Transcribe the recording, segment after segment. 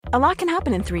A lot can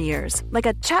happen in 3 years, like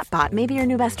a chatbot may be your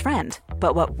new best friend.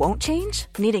 But what won't change?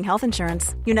 Needing health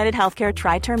insurance. United Healthcare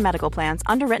Tri-Term Medical Plans,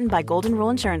 underwritten by Golden Rule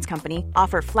Insurance Company,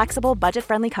 offer flexible,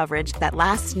 budget-friendly coverage that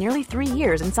lasts nearly 3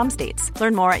 years in some states.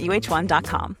 Learn more at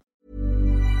uh1.com.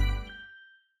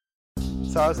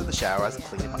 So I was in the shower, I was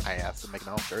cleaning my ass and making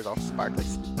all sure it's all sparkly,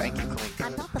 spanky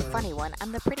clean. I'm not the funny one,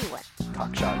 I'm the pretty one.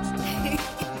 Cock shots.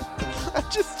 I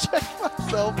just checked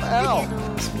myself out.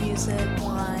 Candles, music,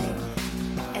 wine,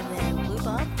 and then lube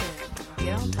up and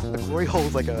get on top. The glory hole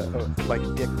is like a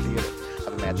dick theater.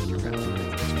 I've imagined your friend.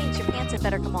 Which means your pants had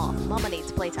better come off. Mama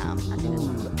needs playtime.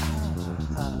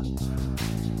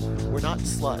 We're not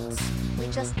sluts. We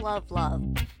just love love.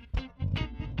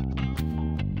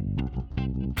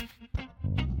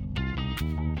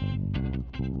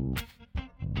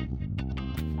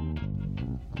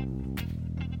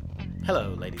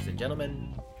 Hello, ladies and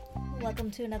gentlemen.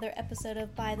 Welcome to another episode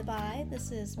of By the By.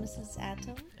 This is Mrs.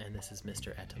 Atom. And this is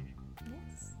Mr. Atom.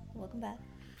 Yes, welcome back.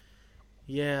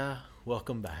 Yeah,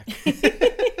 welcome back.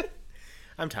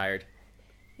 I'm tired.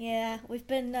 Yeah, we've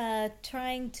been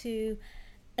trying to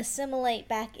assimilate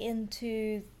back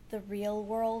into the real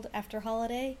world after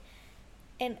holiday.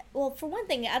 And, well, for one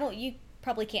thing, you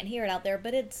probably can't hear it out there,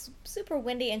 but it's super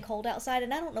windy and cold outside,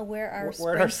 and I don't know where'd our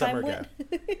summer went.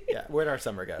 Yeah, where'd our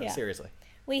summer go? Yeah. Seriously.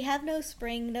 We have no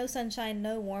spring, no sunshine,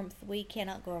 no warmth. We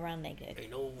cannot go around naked.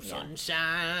 Ain't no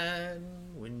sunshine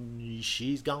when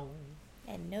she's gone.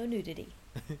 And no nudity.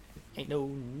 Ain't no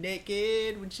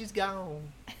naked when she's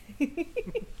gone.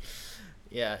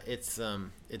 Yeah, it's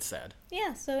sad.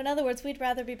 Yeah, so in other words, we'd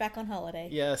rather be back on holiday.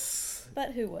 Yes.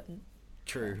 But who wouldn't?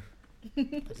 True.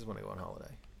 I just want to go on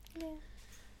holiday. Yeah.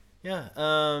 Yeah.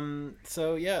 A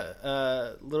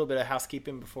little bit of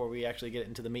housekeeping before we actually get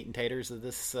into the meat and taters of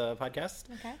this podcast.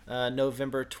 Okay.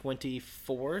 November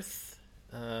 24th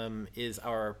is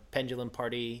our Pendulum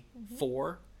Party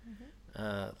 4.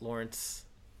 Mm-hmm. Lawrence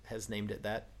has named it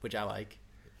that, which I like.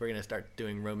 We're going to start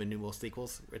doing Roman numeral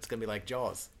sequels. It's going to be like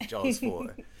Jaws. Jaws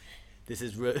 4. This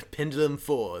is Pendulum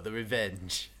 4, The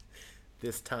Revenge.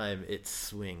 This time it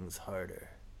swings harder.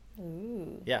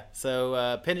 Ooh. Yeah,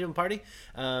 so Pendulum Party.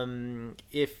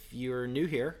 If you're new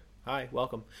here, hi,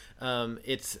 welcome.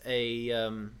 It's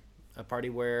a party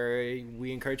where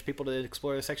we encourage people to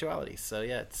explore their sexuality. So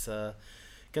yeah, it's going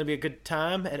to be a good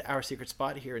time at Our Secret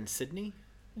Spot here in Sydney.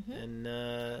 Mm-hmm. And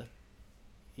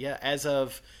as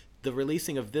of the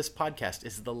releasing of this podcast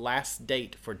is the last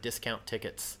date for discount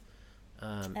tickets.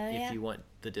 If you want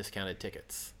the discounted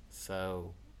tickets.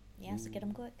 So yes, get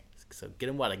them quick. So get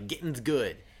them while the getting's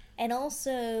good. And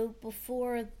also,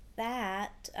 before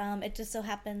that, it just so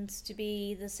happens to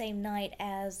be the same night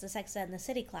as the Sex Ed in the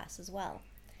City class as well.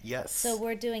 Yes. So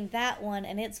we're doing that one,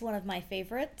 and it's one of my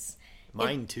favorites.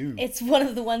 Mine too. It's one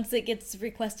of the ones that gets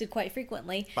requested quite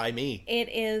frequently. By me. It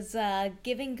is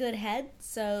Giving Good Head,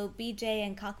 so BJ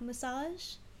and cock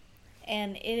massage.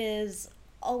 And it is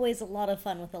always a lot of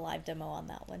fun with a live demo on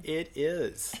that one. It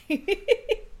is.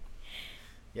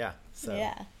 Yeah. So.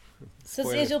 Yeah. So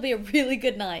it'll be a really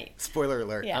good night. Spoiler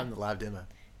alert, yeah. I'm the live demo.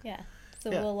 Yeah. So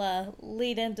we'll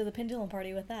lead into the Pendulum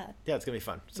Party with that. Yeah, it's going to be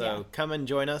fun. So come and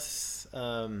join us.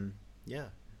 Or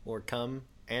come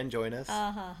and join us.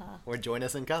 Or join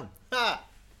us and come.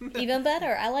 Even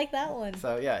better. I like that one.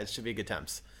 So yeah, it should be good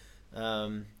times.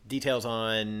 Details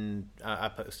on, I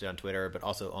posted on Twitter, but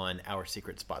also on Our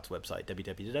Secret Spot's website,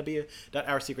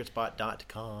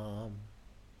 www.oursecretspot.com.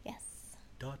 Yes.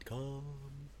 .com.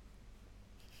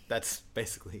 That's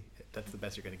basically it. That's the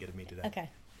best you're going to get of me today. Okay.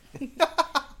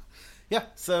 Yeah.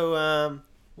 So,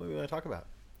 what do we want to talk about?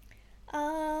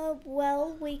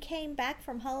 Well, we came back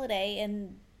from holiday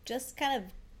and just kind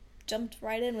of jumped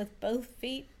right in with both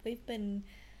feet. We've been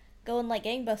going like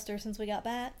gangbusters since we got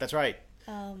back. That's right.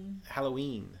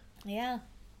 Halloween. Yeah.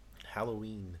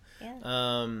 Halloween. Yeah.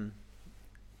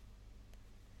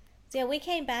 So yeah, we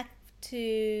came back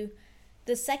to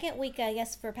the second week, I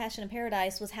guess, for Passion in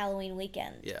Paradise was Halloween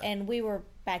weekend. Yeah. And we were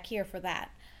back here for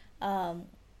that,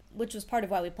 which was part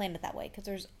of why we planned it that way, because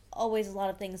there's always a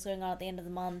lot of things going on at the end of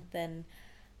the month and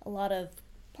a lot of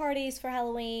parties for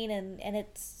Halloween, and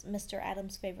it's Mr.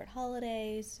 Adam's favorite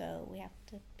holiday, so we have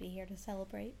to be here to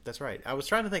celebrate. That's right. I was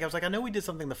trying to think. I was like, I know we did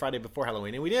something the Friday before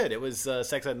Halloween, and we did. It was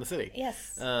Sex Ed in the City.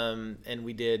 Yes. And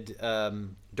we did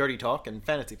Dirty Talk and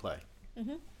Fantasy Play,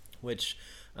 which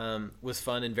was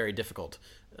fun and very difficult.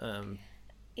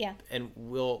 Yeah. And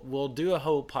we'll do a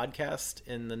whole podcast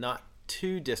in the not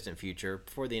too distant future,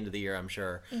 before the end of the year, I'm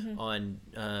sure, on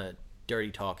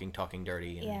Dirty Talking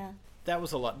Dirty. And yeah. That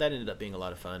was a lot. That ended up being a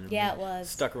lot of fun. Yeah, it was.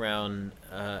 Stuck around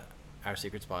Our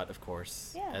Secret Spot, of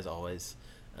course, as always.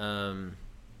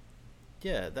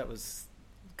 Yeah, that was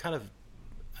kind of,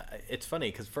 it's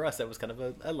funny because for us that was kind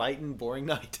of a light and boring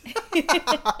night.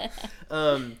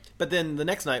 But then the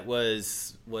next night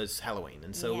was Halloween,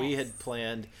 and so we had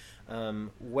planned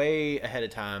way ahead of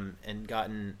time and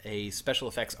gotten a special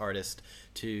effects artist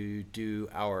to do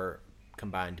our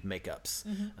combined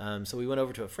makeups. So we went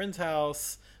over to a friend's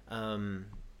house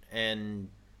and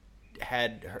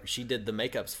had her, she did the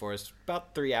makeups for us,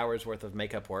 about 3 hours worth of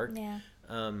makeup work.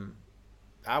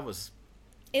 I was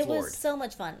It floored. was so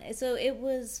much fun. So it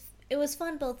was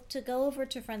fun both to go over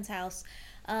to a friend's house,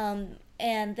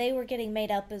 and they were getting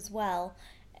made up as well.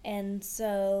 And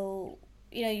so,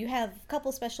 you know, you have a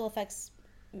couple special effects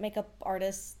makeup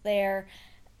artists there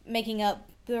making up.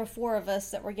 There were 4 of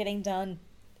us that were getting done.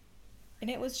 And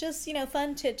it was just, you know,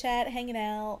 fun chit-chat, hanging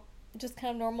out, just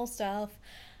kind of normal stuff.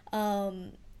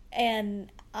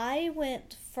 And I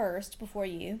went first before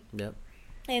you. Yep.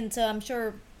 And so I'm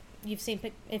sure you've seen,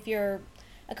 if you're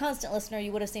a constant listener,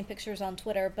 you would have seen pictures on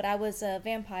Twitter, but I was a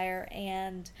vampire,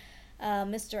 and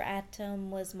Mr. Atom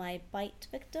was my bite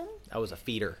victim. I was a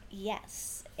feeder.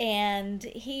 Yes. And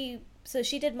so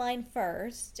she did mine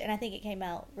first, and I think it came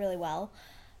out really well.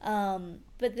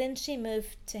 But then she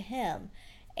moved to him,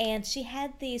 and she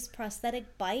had these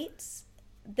prosthetic bites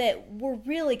that were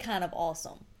really kind of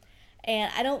awesome.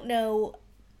 And I don't know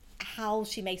how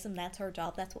she makes them. That's her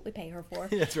job. That's what we pay her for.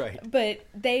 That's right. But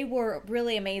they were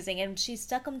really amazing, and she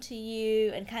stuck them to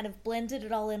you and kind of blended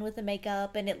it all in with the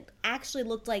makeup, and it actually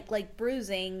looked like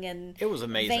bruising and It was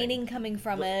amazing. veining coming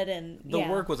from it, and The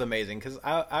work was amazing because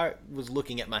I was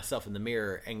looking at myself in the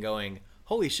mirror and going,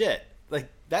 "Holy shit!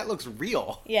 Like that looks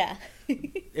real." Yeah.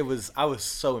 I was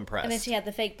so impressed. And then she had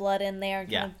the fake blood in there,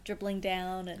 kind Yeah. of dribbling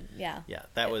down, and yeah,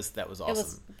 that was awesome. It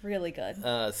was really good.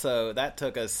 So that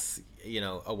took us, you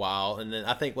know, a while, and then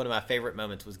I think one of my favorite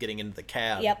moments was getting into the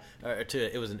cab. Yep.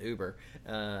 It was an Uber,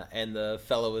 and the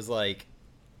fellow was like,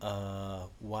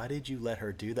 "Why did you let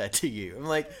her do that to you?" I'm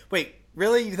like, "Wait,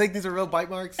 really? You think these are real bite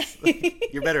marks?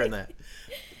 You're better than that."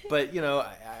 But you know,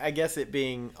 I guess it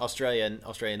being Australia and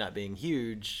Australia not being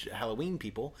huge Halloween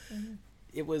people,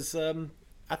 it was.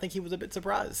 I think he was a bit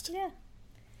surprised. Yeah.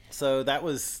 So that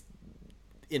was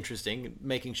interesting,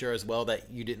 making sure as well that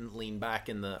you didn't lean back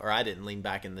I didn't lean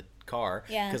back in the car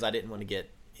because I didn't want to get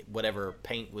whatever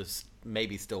paint was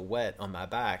maybe still wet on my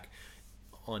back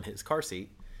on his car seat.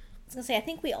 I was gonna say, I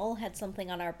think we all had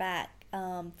something on our back.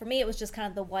 For me, it was just kind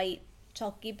of the white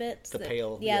chalky bits. That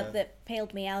paled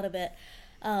me out a bit.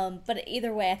 But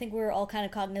either way, I think we were all kind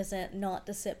of cognizant not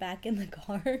to sit back in the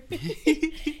car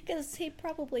because he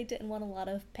probably didn't want a lot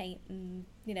of paint and,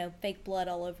 you know, fake blood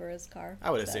all over his car.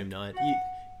 I would assume not.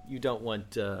 You don't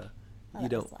want. You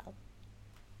don't. Loud.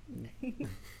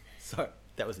 Sorry,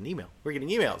 that was an email. We're getting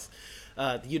emails.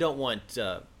 You don't want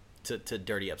to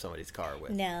dirty up somebody's car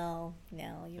with. No,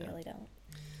 you really don't.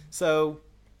 So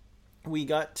we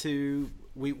got to.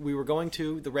 We were going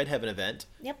to the Red Heaven event.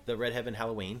 Yep. The Red Heaven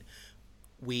Halloween.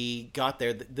 We got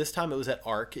there. This time it was at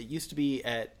ARC. It used to be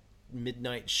at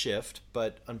Midnight Shift,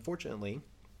 but unfortunately,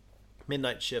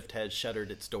 Midnight Shift has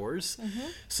shuttered its doors.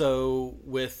 So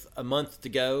with a month to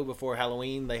go before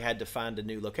Halloween, they had to find a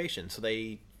new location. So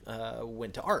they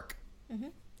went to ARC.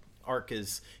 ARC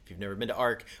is, if you've never been to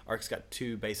ARC, ARC's got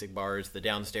 2 basic bars, the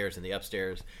downstairs and the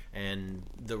upstairs, and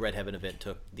the Red Heaven event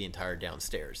took the entire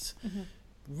downstairs.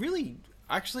 Really,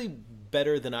 actually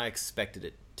better than I expected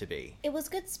it to be. It was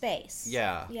good space.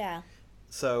 Yeah. Yeah.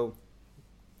 So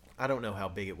I don't know how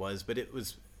big it was, but it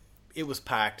was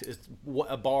packed.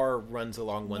 A bar runs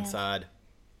along one side.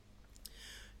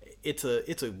 It's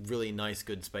a really nice,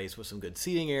 good space with some good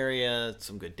seating area,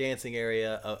 some good dancing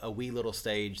area, a wee little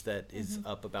stage that is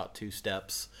up about 2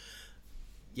 steps.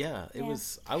 Yeah, it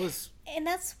was. And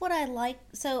that's what I like.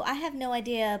 So I have no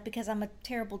idea, because I'm a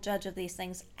terrible judge of these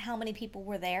things, how many people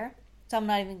were there. So I'm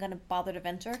not even going to bother to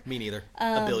venture. Me neither.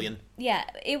 A billion. Yeah,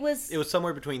 it was. It was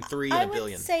somewhere between 3 and a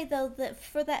billion. I would say, though, that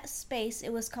for that space,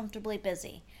 it was comfortably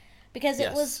busy. Because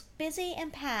it was busy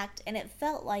and packed, and it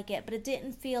felt like it, but it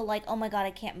didn't feel like, oh my God,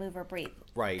 I can't move or breathe.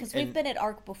 Right. Because we've been at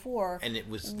ARC before. And it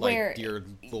was where, like, dear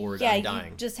Lord, yeah, I'm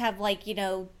dying. You just have, like,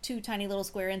 2 tiny little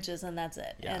square inches, and that's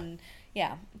it. Yeah. And,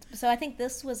 yeah. So I think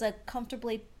this was a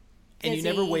comfortably busy... And you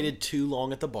never waited too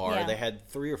long at the bar. Yeah. They had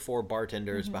 3 or 4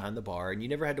 bartenders behind the bar, and you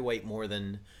never had to wait more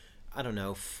than, I don't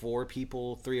know, 4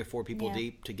 people, 3 or 4 people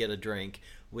deep to get a drink,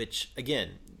 which, again,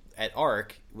 at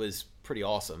ARC was pretty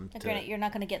awesome. Granted, you're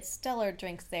not going to get stellar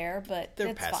drinks there, but they're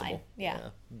it's passable. fine. Yeah.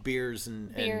 Beers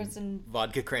and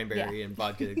vodka cranberry and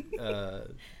vodka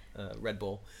Red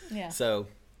Bull. Yeah. So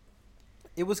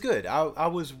it was good. I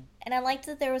was And I liked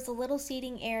that there was a little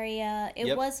seating area. It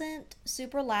Yep. wasn't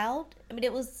super loud. I mean,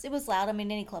 it was loud. I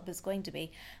mean, any club is going to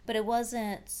be, but it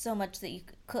wasn't so much that you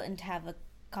couldn't have a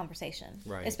conversation,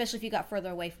 Right. especially if you got further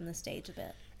away from the stage a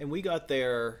bit. and we got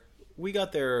there. We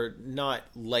got there not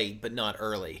late, but not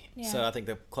early. Yeah. So I think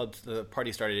the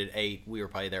party started at 8. We were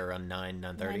probably there around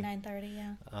 9:30. 9:30,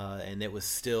 yeah. And it was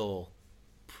still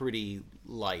pretty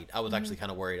light. I was actually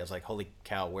kind of worried. I was like, "Holy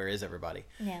cow, where is everybody?"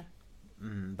 Yeah.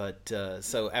 But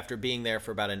so after being there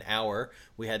for about an hour,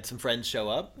 we had some friends show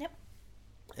up, Yep.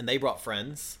 and they brought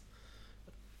friends,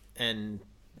 and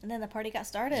And then the party got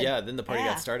started. yeah, then the party Yeah.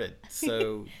 got started.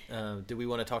 So, do we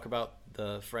want to talk about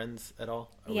the friends at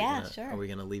all? Yeah, sure. Are we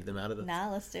gonna leave them out of this?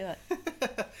 Nah, let's do it.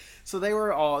 So they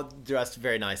were all dressed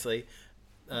very nicely.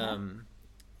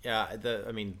 Yeah,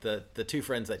 the two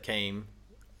friends that came,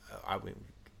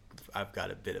 I've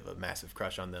got a bit of a massive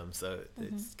crush on them, so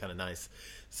it's kind of nice.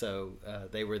 So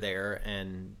they were there,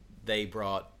 and they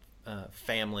brought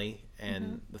family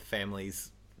and the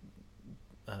family's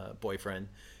boyfriend,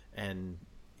 and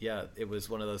yeah, it was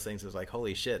one of those things. It was like,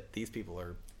 holy shit, these people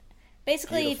are.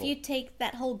 Basically, Beautiful. if you take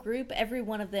that whole group, every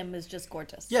one of them is just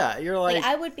gorgeous. Yeah, you're like,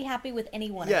 I would be happy with any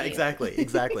one yeah, of you.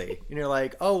 exactly. And you're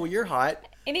like, oh, well, you're hot.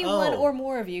 Any one Oh, or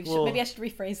more of you. well, Maybe I should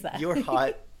rephrase that. You're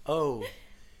hot. Oh,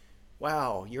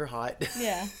 wow, you're hot.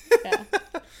 Yeah. Yeah.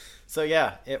 So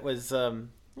yeah, it was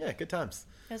good times.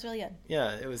 It was really good.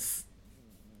 Yeah, it was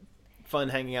fun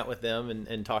hanging out with them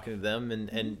and talking to them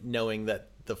and knowing that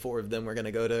the four of them were going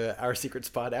to go to our secret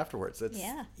spot afterwards. It's,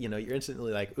 Yeah. you're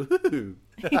instantly like, ooh.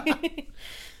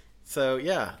 So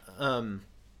yeah,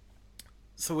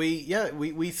 so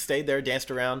we stayed there, danced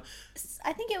around.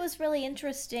 I think it was really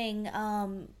interesting.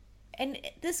 And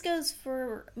this goes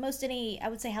for most any, I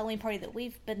would say, Halloween party that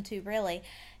we've been to, really,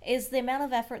 is the amount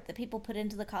of effort that people put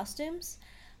into the costumes.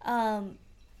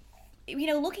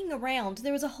 Looking around,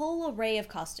 there was a whole array of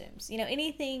costumes.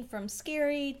 Anything from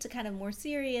scary to kind of more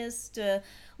serious to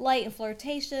light and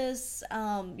flirtatious.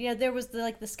 There was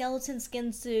the skeleton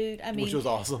skin suit. I mean, Which was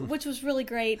awesome. Which was really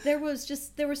great. There were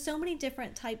so many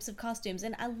different types of costumes,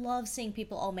 and I love seeing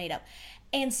people all made up.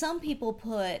 And some people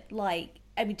put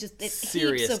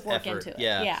Serious heaps of work effort. into it.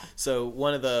 Yeah. Yeah. So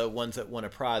one of the ones that won a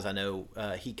prize, I know,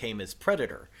 he came as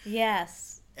Predator.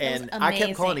 Yes. And That was I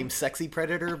kept calling amazing. him Sexy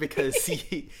Predator because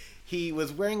he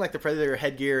was wearing like the Predator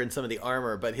headgear and some of the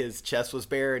armor, but his chest was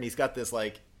bare, and he's got this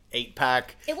like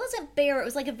 8-pack. It wasn't bare. It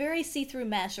was like a very see-through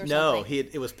mesh or No, something.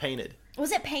 it was painted.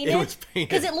 Was it painted? It was painted.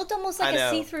 Because it looked almost like I a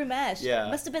know. see-through mesh. Yeah.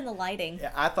 It must have been the lighting.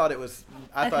 Yeah, I thought it was.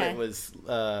 I thought Okay. it was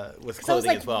I clothing was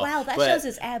like, as well. wow, that But shows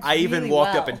his abs I even really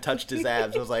walked up well. and touched his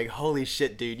abs. I was like, "Holy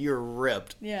shit, dude, you're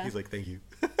ripped." Yeah. He's like, "Thank you."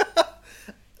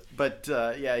 But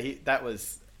that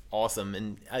was awesome,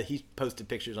 and he posted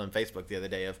pictures on Facebook the other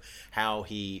day of how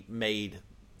he made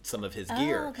some of his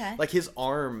gear. Okay. Like his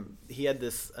arm, he had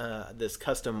this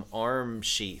custom arm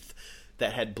sheath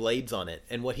that had blades on it,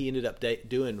 and what he ended up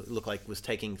doing looked like was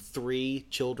taking 3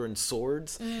 children's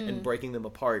swords and breaking them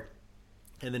apart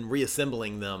and then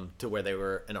reassembling them to where they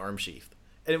were an arm sheath.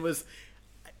 And it was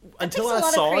until Takes a I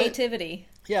lot saw of it. creativity.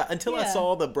 Yeah, until I Yeah.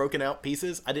 saw the broken out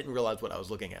pieces, I didn't realize what I was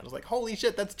looking at. I was like, "Holy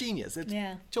shit, that's genius! It's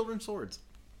Yeah. children's swords."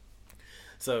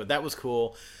 So that was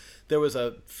cool. There was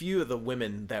a few of the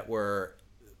women that were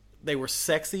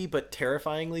sexy but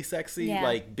terrifyingly sexy, Yeah.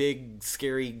 like big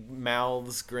scary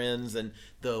mouths, grins, and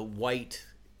the white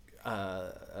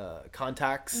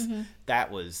contacts. Mm-hmm.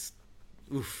 That was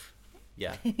oof.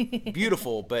 Yeah.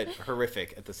 Beautiful but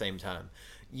horrific at the same time.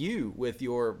 You with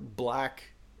your black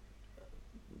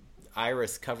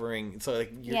iris covering, so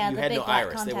like you the had big no black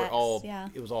iris. They were contacts, all yeah.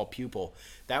 it was all pupil.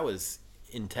 That was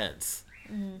intense.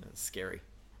 That was scary.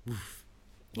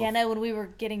 Yeah, no, when we were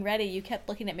getting ready, you kept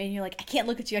looking at me and you're like, I can't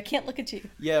look at you. I can't look at you.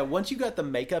 Yeah, once you got the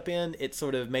makeup in, it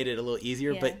sort of made it a little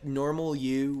easier, Yeah. but normal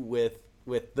you with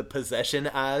the possession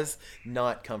eyes,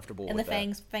 not comfortable And with the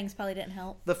that. fangs probably didn't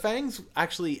help. The fangs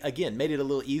actually, again, made it a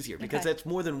little easier because Okay. that's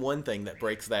more than one thing that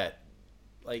breaks that.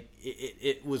 Like,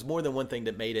 it was more than one thing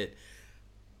that made it,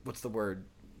 what's the word?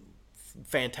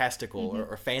 Fantastical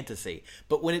or fantasy.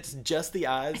 But when it's just the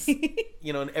eyes,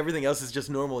 and everything else is just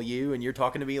normal you, and you're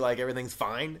talking to me like everything's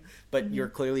fine, but you're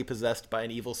clearly possessed by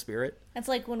an evil spirit. That's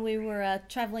like when we were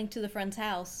traveling to the friend's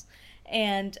house,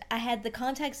 and I had the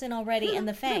contacts in already and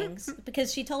the fangs,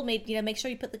 because she told me, make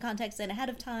sure you put the contacts in ahead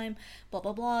of time, blah,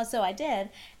 blah, blah. So I did.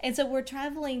 And so we're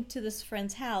traveling to this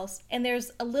friend's house, and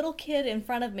there's a little kid in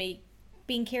front of me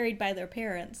being carried by their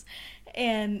parents.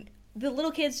 And the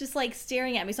little kid's just like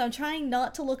staring at me. So I'm trying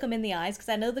not to look him in the eyes because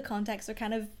I know the contacts are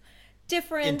kind of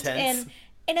different. Intense.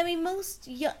 And I mean,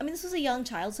 this was a young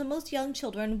child, so most young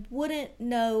children wouldn't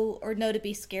know to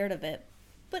be scared of it.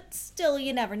 but still,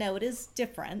 you never know. It is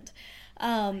different. So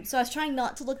I was trying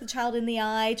not to look the child in the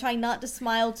eye, trying not to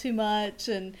smile too much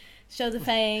and show the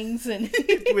fangs, and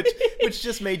which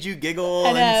just made you giggle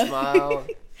I know. and smile.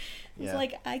 It's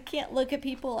like, I can't look at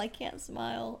people, I can't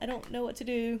smile, I don't know what to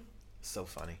do. So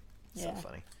funny. Yeah. So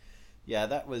funny. Yeah,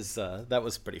 that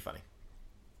was pretty funny.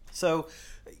 So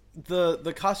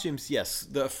the costumes, yes,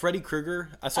 the Freddy Krueger.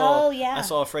 I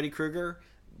saw a Freddy Krueger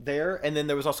there, and then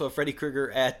there was also a Freddy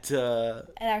Krueger at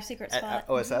our secret spot at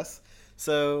OSS.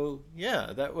 So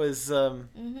yeah, that was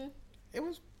it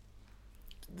was.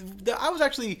 I was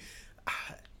actually.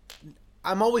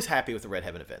 I'm always happy with the Red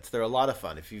Heaven events. They're a lot of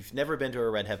fun. If you've never been to a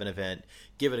Red Heaven event,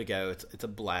 give it a go. It's a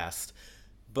blast.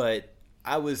 But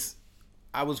I was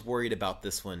worried about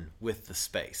this one with the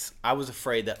space. I was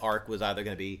afraid that ARC was either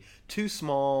going to be too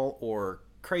small or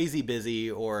crazy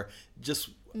busy or just.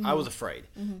 I was afraid,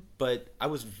 but I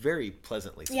was very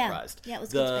pleasantly surprised. Yeah, it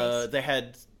was good space. They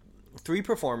had 3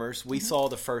 performers. We saw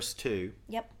the first 2.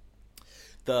 Yep.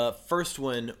 The first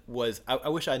one was. I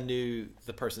wish I knew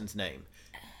the person's name.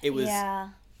 It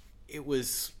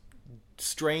was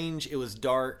strange. It was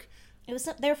dark. It was.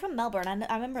 They were from Melbourne.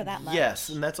 I remember that much. Yes,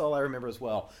 and that's all I remember as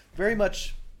well. Very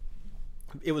much.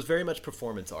 It was very much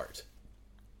performance art.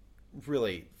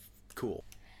 Really cool.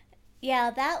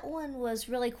 Yeah, that one was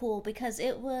really cool because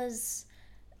it was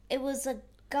a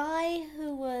guy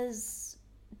who was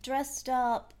dressed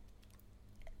up.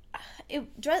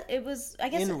 It was, I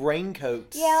guess, in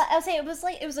raincoats. Yeah, I would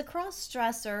say it was a cross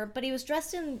dresser, but he was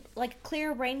dressed in like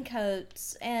clear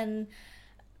raincoats, and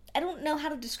I don't know how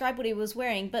to describe what he was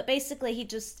wearing, but basically he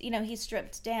just, he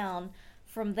stripped down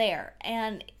from there,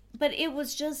 but it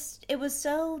was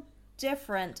so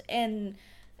different and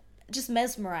just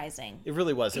mesmerizing. It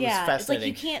really was. It was fascinating. It's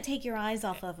like you can't take your eyes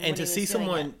off of him. And to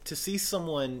see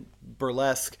someone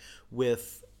burlesque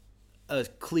with a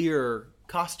clear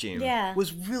costume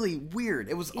was really weird.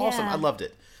 It was awesome. I loved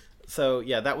it. So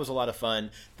yeah, that was a lot of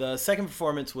fun. The second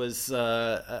performance was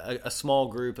a small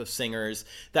group of singers.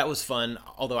 That was fun,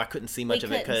 although I couldn't see much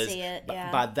of it because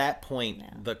by that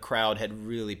point the crowd had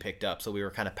really picked up, so we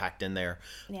were kind of packed in there.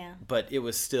 Yeah. But it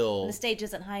was still... The stage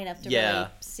isn't high enough to really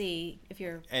see if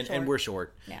you're short. And we're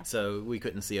short, so we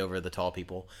couldn't see over the tall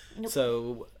people. Nope.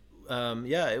 So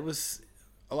it was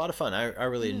a lot of fun. I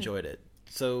really enjoyed it.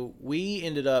 So we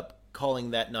ended up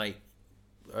calling that night,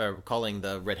 calling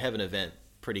the Red Heaven event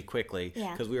pretty quickly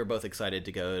because we were both excited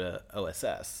to go to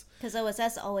OSS. Because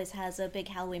OSS always has a big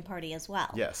Halloween party as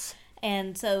well. Yes.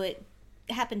 And so it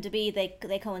happened to be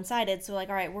they coincided. So like,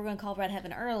 all right, we're going to call Red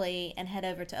Heaven early and head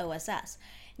over to OSS.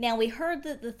 Now we heard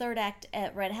that the third act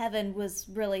at Red Heaven was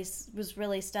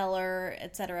really stellar,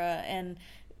 etc. And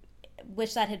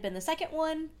wish that had been the second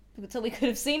one so we could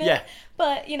have seen it. Yeah.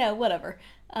 But whatever.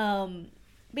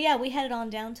 But yeah, we headed on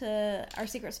down to our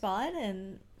secret spot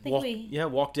and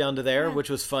walked down to there, which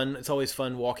was fun. It's always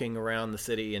fun walking around the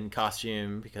city in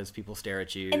costume because people stare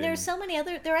at you. And there's so many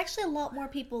there are actually a lot more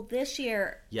people this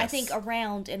year, I think,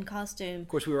 around in costume. Of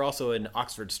course, we were also in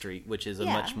Oxford Street, which is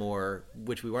much more,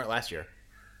 which we weren't last year.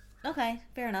 Okay,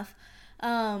 fair enough.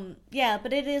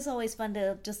 But it is always fun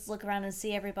to just look around and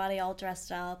see everybody all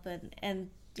dressed up and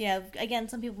again,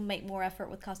 some people make more effort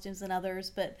with costumes than others,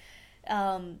 but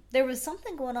there was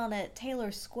something going on at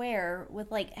Taylor Square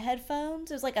with like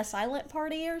headphones. It was like a silent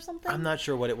party or something. I'm not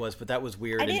sure what it was, but that was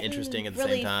weird and interesting at the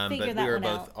same time. But we were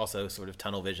both also sort of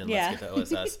tunnel vision. Let's get to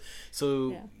OSS.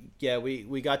 So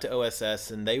we got to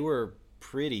OSS and they were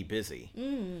pretty busy.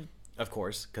 Of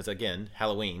course, because again,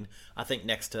 Halloween. I think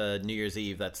next to New Year's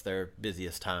Eve, that's their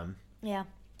busiest time. Yeah.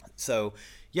 So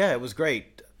it was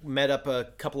great. Met up a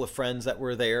couple of friends that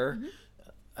were there.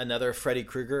 Another Freddy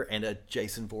Krueger and a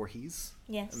Jason Voorhees.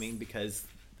 Yes. I mean, because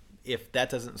if that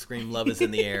doesn't scream love is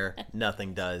in the air,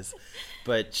 nothing does.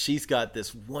 But she's got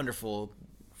this wonderful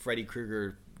Freddy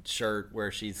Krueger shirt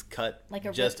where she's cut like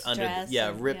a just ripped under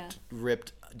dress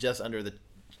ripped just under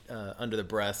the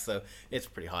breast, so it's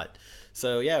pretty hot.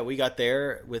 So we got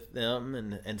there with them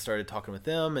and started talking with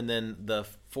them, and then the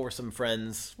foursome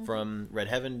friends from Red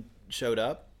Heaven showed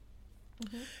up.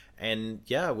 And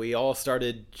we all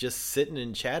started just sitting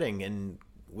and chatting, and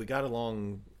we got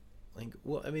along. It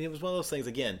was one of those things.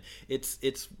 Again, it's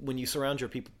when you surround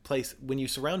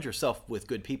yourself with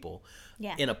good people,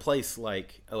 in a place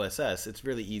like OSS, it's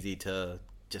really easy to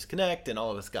just connect, and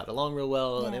all of us got along real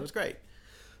well, and it was great.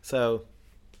 So,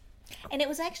 and it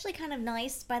was actually kind of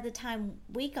nice by the time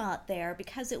we got there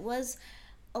because it was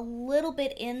a little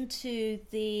bit into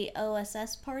the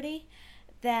OSS party.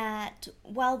 That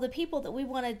while the people that we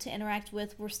wanted to interact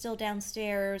with were still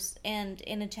downstairs and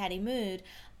in a chatty mood,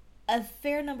 a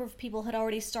fair number of people had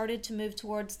already started to move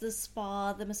towards the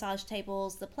spa, the massage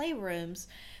tables, the playrooms.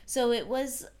 So it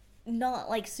was not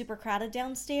like super crowded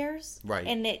downstairs. Right.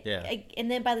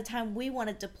 And then by the time we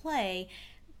wanted to play,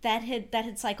 that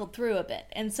had cycled through a bit.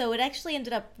 And so it actually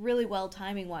ended up really well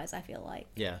timing wise, I feel like.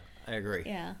 Yeah, I agree.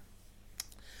 Yeah.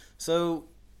 So,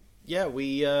 yeah,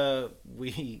 we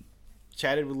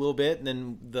chatted a little bit, and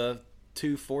then the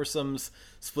two foursomes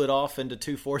split off into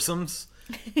two foursomes.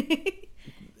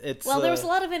 Well, there was a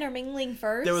lot of intermingling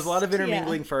first. There was a lot of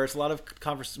intermingling first, a lot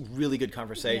of really good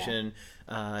conversation.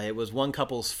 Yeah. It was one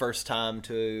couple's first time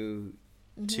to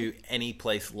any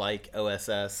place like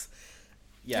OSS.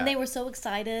 Yeah. And they were so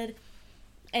excited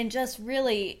and just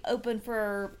really open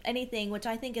for anything, which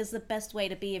I think is the best way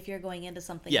to be if you're going into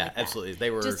something like that. Yeah, absolutely.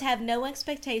 They were... Just have no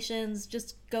expectations,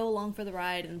 just go along for the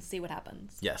ride and see what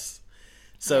happens. Yes.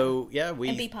 So,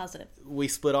 and be positive. We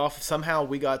split off. Somehow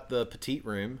we got the petite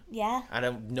room. Yeah. I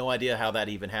have no idea how that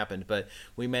even happened, but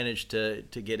we managed to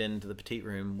get into the petite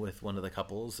room with one of the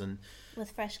couples. And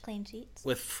with fresh, clean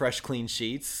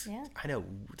sheets. Yeah. I know.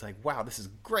 It's like, wow, this is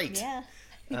great. Yeah.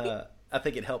 I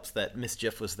think it helps that Miss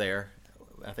Jiff was there.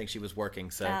 I think she was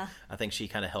working, so I think she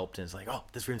kind of helped and it's like, oh,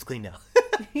 this room's clean now.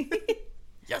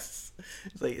 Yes.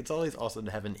 It's always awesome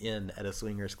to have an inn at a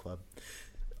swingers club.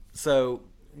 So...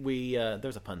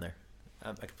 there's a pun there.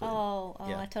 I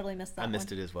totally missed that. I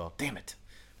missed it as well. Damn it!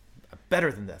 I'm better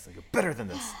than this. I go better than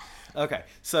this. Okay,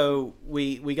 so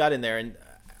we got in there, and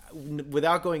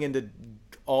without going into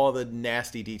all the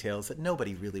nasty details that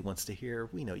nobody really wants to hear,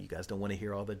 we know you guys don't want to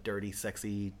hear all the dirty,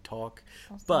 sexy talk.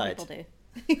 Well, some but people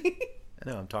do. I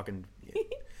know I'm talking,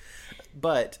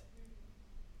 but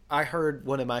I heard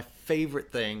one of my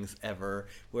favorite things ever.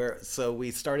 So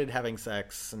we started having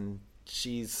sex and.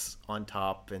 She's on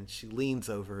top and she leans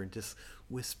over and just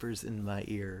whispers in my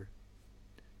ear,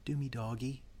 "Do me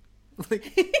doggy."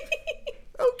 Like, okay.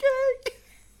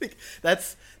 Like,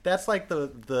 that's like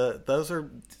those are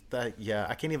that. Yeah,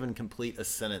 I can't even complete a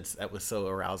sentence. That was so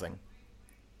arousing.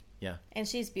 Yeah. And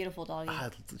she's beautiful, doggy.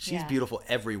 She's beautiful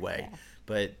every way. Yeah.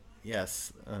 But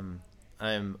yes,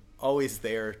 I'm always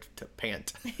there to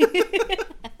pant.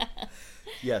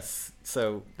 Yes,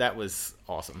 so that was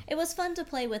awesome. It was fun to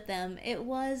play with them. It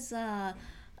was a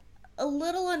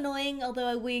little annoying,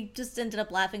 although we just ended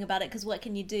up laughing about it because what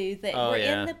can you do? We're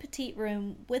in the petite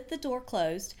room with the door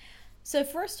closed. So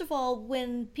first of all,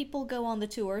 when people go on the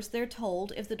tours, they're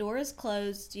told if the door is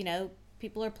closed,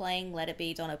 people are playing, let it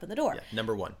be, don't open the door. Yeah,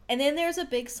 number one. And then there's a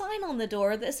big sign on the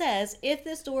door that says, if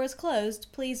this door is closed,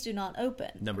 please do not open.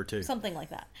 Number two. Something like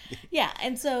that. Yeah,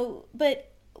 and so, but...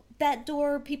 that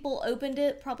door, people opened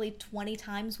it probably 20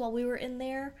 times while we were in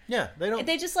there. Yeah,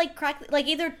 they just cracked,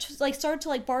 either started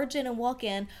to barge in and walk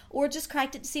in, or just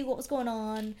cracked it to see what was going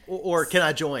on. Or can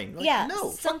I join? Yeah,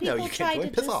 no, some people no, you tried can't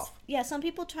join. Piss off. Yeah, some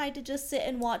people tried to just sit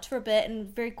and watch for a bit,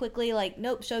 and very quickly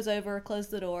nope, show's over, close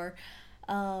the door.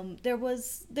 There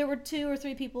were 2 or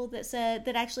 3 people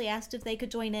that actually asked if they could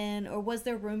join in, or was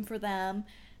there room for them.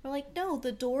 We're like, no,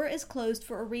 the door is closed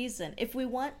for a reason. If we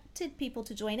wanted people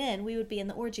to join in, we would be in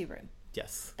the orgy room.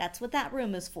 Yes. That's what that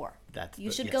room is for.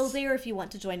 You should go there if you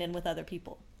want to join in with other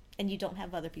people, and you don't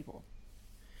have other people.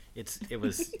 It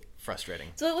was frustrating.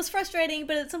 So it was frustrating,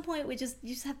 but at some point you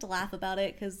just have to laugh about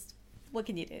it because what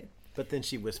can you do? But then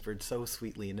she whispered so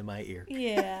sweetly into my ear.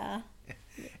 Yeah.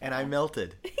 And I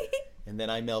melted. And then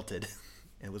I melted.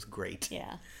 It was great.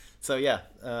 Yeah. So yeah,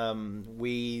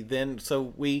 we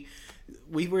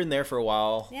were in there for a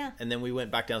while. Yeah. And then we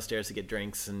went back downstairs to get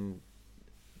drinks and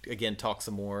again talk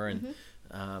some more. And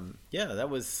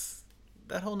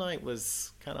that whole night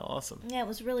was kind of awesome. Yeah, it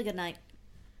was a really good night.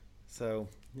 So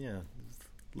yeah,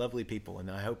 lovely people,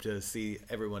 and I hope to see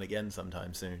everyone again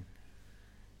sometime soon.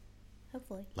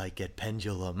 Hopefully. Like at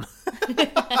Pendulum.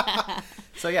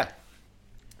 So yeah,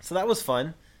 so that was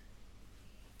fun.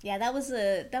 Yeah, that was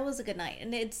a good night,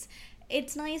 and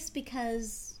it's nice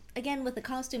because again with the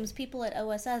costumes, people at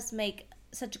OSS make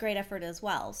such a great effort as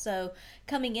well. So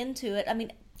coming into it, I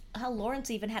mean, how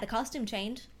Lawrence even had a costume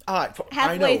change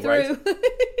halfway through. Right?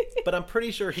 But I'm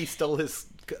pretty sure he stole his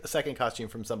second costume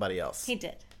from somebody else. He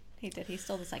did. He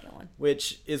stole the second one,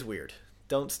 which is weird.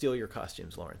 Don't steal your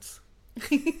costumes, Lawrence.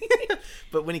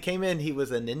 But when he came in, he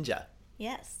was a ninja.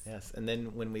 Yes. And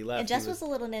then when we left, and Jess was a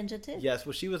little ninja too. Yes,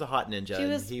 well, she was a hot ninja. She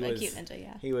was a cute ninja.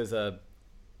 Yeah. He was I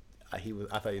thought he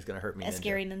was going to hurt me. A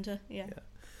scary ninja. Yeah.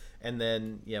 And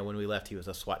then when we left, he was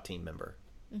a SWAT team member.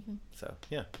 Mm-hmm. So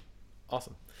yeah,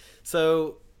 awesome.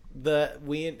 So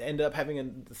we ended up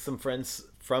having some friends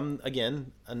from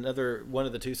another one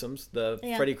of the twosomes,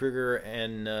 Freddy Krueger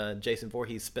and Jason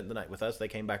Voorhees spent the night with us. They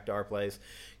came back to our place.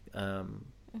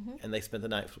 and they spent the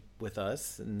night with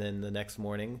us. And then the next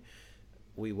morning,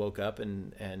 we woke up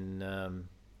and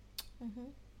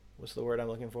what's the word I'm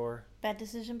looking for? Bad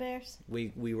decision bears.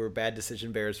 We were bad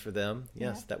decision bears for them.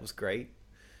 Yes, Yeah. that was great.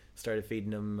 Started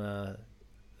feeding them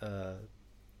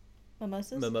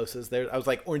Mimosas. There, I was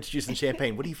like, orange juice and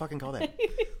champagne. What do you fucking call that?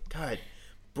 God,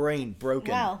 brain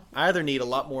broken. Wow. I either need a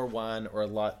lot more wine or a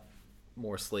lot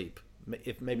more sleep.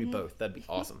 If maybe both, that'd be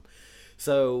awesome.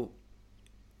 So,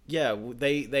 yeah,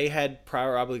 they had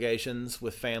prior obligations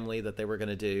with family that they were going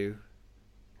to do,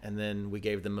 and then we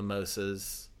gave them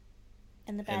mimosas,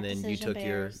 And the bad and then decision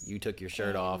bears. you took your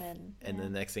shirt came off, and- and yeah. the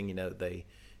next thing you know, they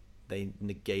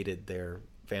negated their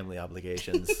family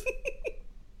obligations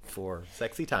for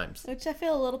sexy times. Which I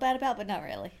feel a little bad about, but not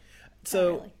really.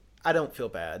 So really. I don't feel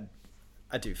bad.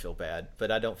 I do feel bad, but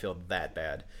I don't feel that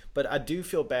bad. But I do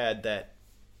feel bad that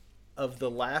of the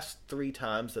last 3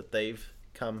 times that they've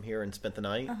come here and spent the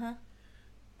night,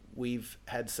 we've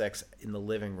had sex in the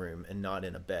living room and not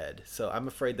in a bed. So I'm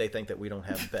afraid they think that we don't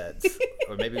have beds.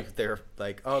 Or maybe they're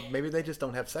like, oh, maybe they just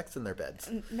don't have sex in their beds.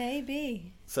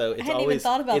 Maybe. So it's hadn't even always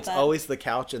thought about it's that. always the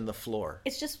couch and the floor.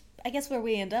 It's just, I guess, where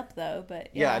we end up, though. But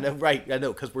Yeah, I know, right? I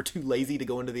know, because we're too lazy to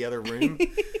go into the other room.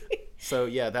 So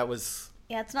yeah, that was.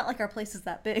 Yeah, it's not like our place is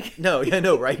that big. No, yeah,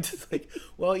 no, right? It's like,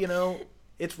 well,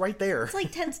 it's right there. It's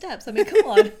like 10 steps. I mean, come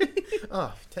on.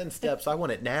 Oh, 10 steps. I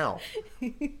want it now.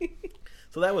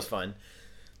 So that was fun.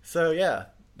 So yeah,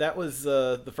 that was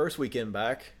the first weekend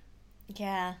back.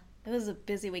 Yeah, it was a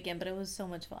busy weekend, but it was so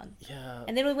much fun. Yeah.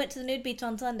 And then we went to the nude beach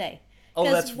on Sunday. Oh,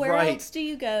 'Cause that's where right. else do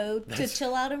you go to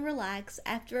chill out and relax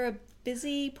after a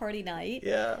busy party night?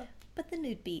 Yeah. But the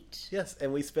nude beach. Yes,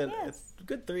 and we spent Yes. a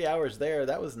good 3 hours there.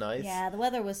 That was nice. Yeah, the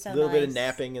weather was so A little nice. bit of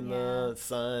napping in the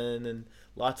sun and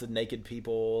lots of naked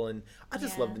people, and I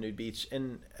just love Yeah. the nude beach.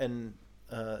 And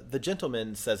the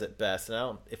gentleman says it best.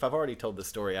 And if I've already told the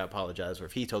story, I apologize. Or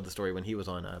if he told the story when he was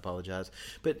on, I apologize.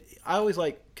 But I always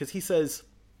like, because he says,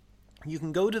 you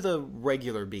can go to the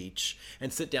regular beach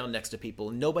and sit down next to people.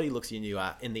 Nobody looks you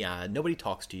in the eye. Nobody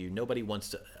talks to you. Nobody wants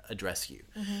to address you.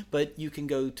 But you can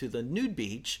go to the nude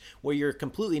beach where you're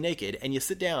completely naked and you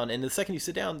sit down. And the second you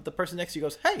sit down, the person next to you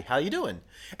goes, "Hey, how you doing?"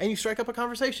 And you strike up a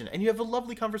conversation. And you have a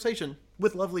lovely conversation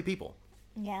with lovely people.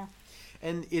 Yeah.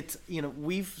 And it's,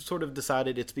 we've sort of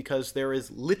decided it's because there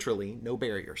is literally no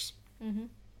barriers.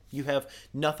 You have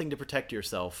nothing to protect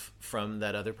yourself from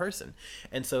that other person.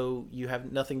 And so you have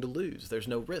nothing to lose. There's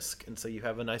no risk. And so you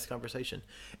have a nice conversation.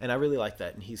 And I really like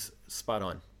that. And he's spot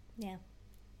on. Yeah.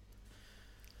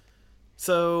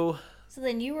 So So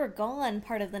then you were gone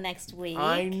part of the next week.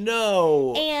 I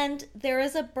know. And there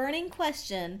is a burning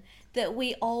question that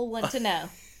we all want to know.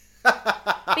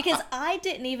 Because I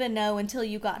didn't even know until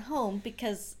you got home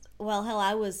because, well, hell,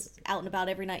 I was out and about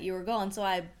every night you were gone, so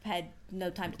I had no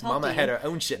time to talk Mama to you. had her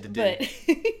own shit to do.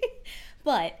 But,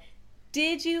 but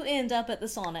did you end up at the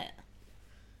Sonnet?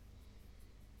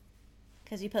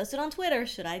 Because you posted on Twitter,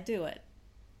 should I do it?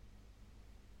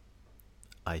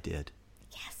 I did.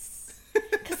 Yes.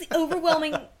 Because the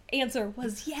overwhelming answer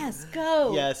was yes,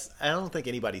 go. Yes, I don't think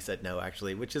anybody said no,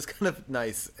 actually, which is kind of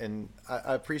nice. And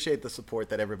I appreciate the support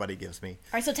that everybody gives me.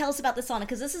 All right, so tell us about the Sonnet,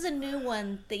 because this is a new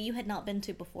one that you had not been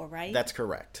to before, right? That's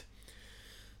correct.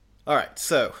 All right,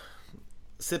 so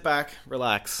sit back,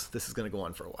 relax. This is going to go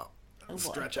on for a while. Oh, boy.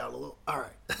 Stretch out a little. All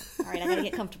right. All right, I got to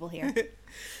get comfortable here.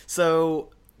 So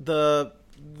the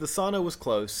sauna was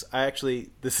close.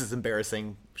 This is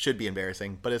embarrassing, should be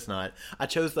embarrassing, but it's not. I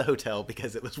chose the hotel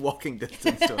because it was walking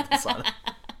distance to the sauna.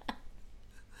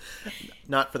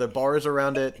 Not for the bars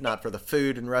around it, not for the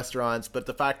food and restaurants, but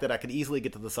the fact that I could easily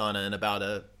get to the sauna in about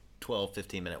a 12,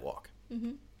 15-minute walk.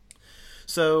 Mm-hmm.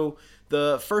 So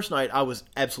the first night I was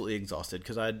absolutely exhausted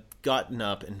because I'd gotten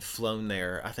up and flown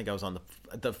there. I think I was on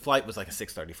the flight was like a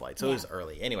 6:30 flight, so it was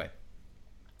early. Anyway,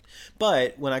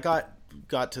 but when I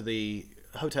got to the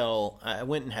hotel, I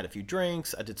went and had a few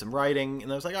drinks. I did some writing, and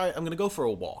I was like, all right, I'm going to go for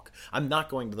a walk. I'm not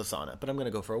going to the sauna, but I'm going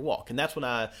to go for a walk. And that's when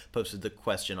I posted the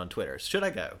question on Twitter: should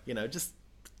I go?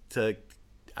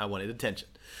 I wanted attention.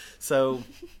 So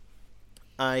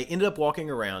I ended up walking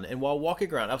around, and while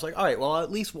walking around, I was like, all right, well, I'll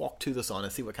at least walk to the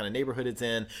sauna, see what kind of neighborhood it's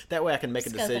in. That way I can make a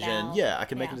Scope it decision. out. Yeah, I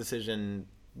can make a decision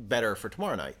better for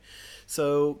tomorrow night.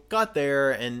 So got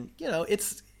there, and,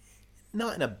 it's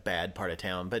not in a bad part of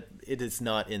town, but it is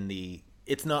not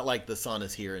it's not like the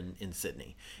saunas here in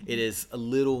Sydney. It is a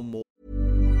little more.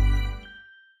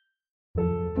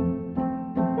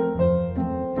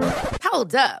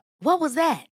 Hold up. What was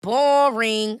that?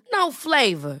 Boring. No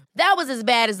flavor. That was as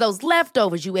bad as those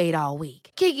leftovers you ate all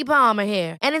week. Keke Palmer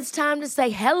here, and it's time to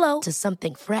say hello to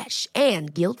something fresh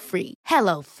and guilt-free.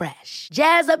 Hello Fresh.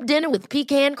 Jazz up dinner with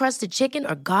pecan-crusted chicken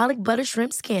or garlic butter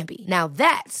shrimp scampi. Now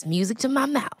that's music to my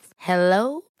mouth.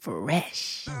 Hello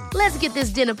Fresh. Let's get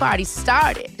this dinner party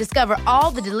started. Discover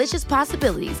all the delicious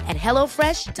possibilities at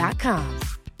hellofresh.com.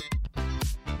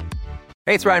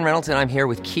 Hey, it's Ryan Reynolds, and I'm here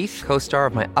with Keith, co-star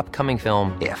of my upcoming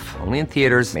film, If, only in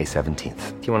theaters May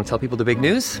 17th. Do you want to tell people the big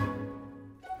news?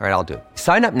 All right, I'll do it.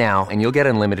 Sign up now and you'll get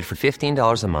unlimited for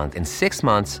 $15 a month and 6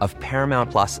 months of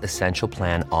Paramount Plus Essential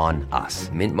Plan on us.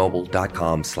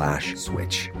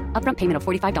 MintMobile.com/switch. Upfront payment of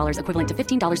 $45 equivalent to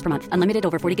 $15 per month. Unlimited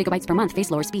over 40 gigabytes per month.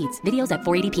 Face lower speeds. Videos at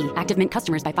 480p. Active Mint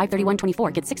customers by 531.24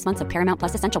 get 6 months of Paramount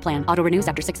Plus Essential Plan. Auto renews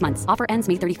after 6 months. Offer ends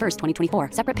May 31st, 2024.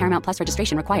 Separate Paramount Plus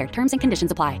registration required. Terms and conditions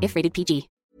apply if rated PG.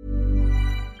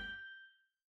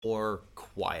 Or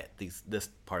quiet, this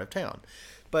part of town.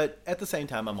 But at the same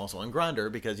time, I'm also on Grindr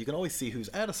because you can always see who's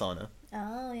at a sauna.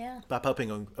 Oh, yeah. By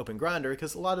popping on open Grindr,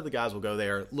 because a lot of the guys will go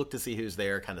there, look to see who's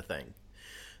there, kind of thing.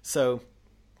 So,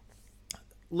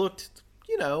 looked,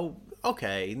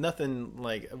 okay, nothing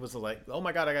like, it was like, oh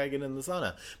my God, I gotta get in the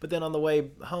sauna. But then on the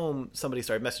way home, somebody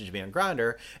started messaging me on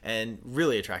Grindr, and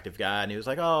really attractive guy, and he was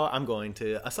like, oh, I'm going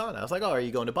to a sauna. I was like, oh, are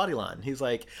you going to Bodyline? He's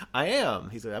like, I am.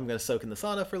 He's like, I'm going to soak in the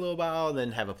sauna for a little while and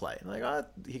then have a play. I'm like, oh.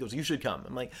 He goes, you should come.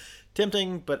 I'm like,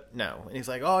 tempting, but no. And he's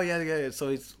like, oh, yeah.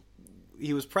 So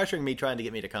he was pressuring me, trying to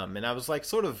get me to come, and I was like,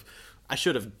 I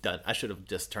should have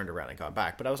just turned around and gone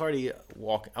back, but I was already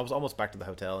I was almost back to the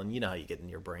hotel, and you know how you get in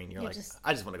your brain. You're like,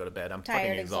 I just want to go to bed. I'm tired,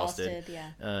 fucking exhausted.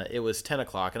 Yeah. It was 10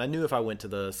 o'clock, and I knew if I went to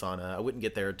the sauna, I wouldn't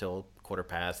get there until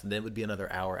 1:15, and then it would be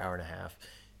another hour and a half.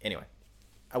 Anyway,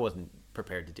 I wasn't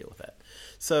prepared to deal with that.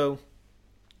 So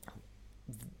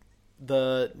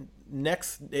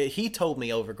he told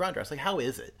me over Grindr. I was like, how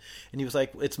is it? And he was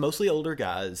like, it's mostly older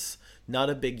guys, not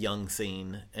a big young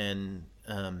scene, and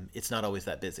it's not always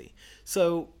that busy.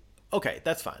 So, okay,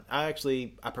 that's fine. I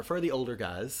prefer the older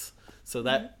guys, so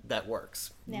that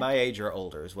works. Yeah. My age or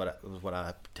older is what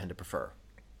I tend to prefer.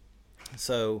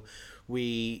 So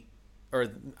the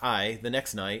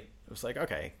next night, I was like,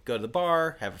 okay, go to the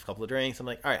bar, have a couple of drinks. I'm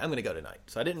like, all right, I'm going to go tonight.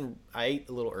 So I ate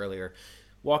a little earlier,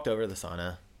 walked over to the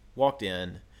sauna, walked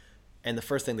in, and the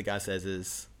first thing the guy says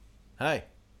is, hi,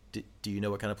 do you know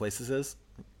what kind of place this is?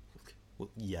 Well,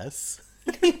 yes.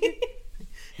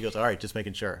 He goes, all right, just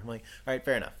making sure. I'm like, all right,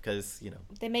 fair enough, because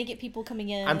they may get people coming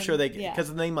in. I'm sure because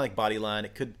the name like Bodyline,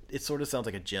 it sort of sounds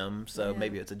like a gym, so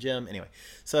maybe it's a gym. Anyway,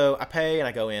 so I pay and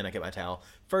I go in, I get my towel.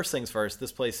 First things first,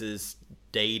 this place is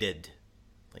dated.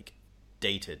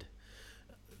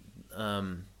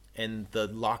 And the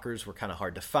lockers were kind of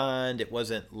hard to find. It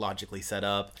wasn't logically set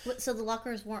up. So the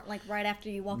lockers weren't like right after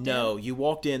you walked in? No, you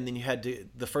walked in, then you had to,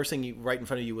 the first thing right in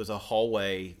front of you was a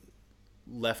hallway,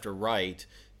 left or right.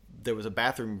 There was a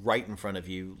bathroom right in front of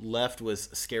you. Left was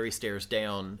scary stairs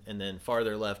down, and then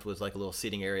farther left was like a little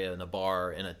seating area and a bar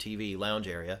and a TV lounge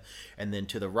area. And then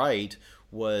to the right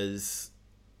was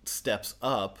steps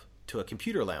up to a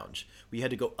computer lounge. We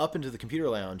had to go up into the computer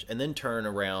lounge and then turn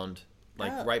around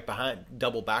right behind,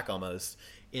 double back almost,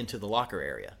 into the locker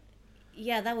area.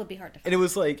 Yeah, that would be hard to find. And it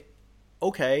was like,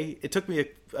 okay, it took me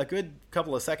a good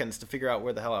couple of seconds to figure out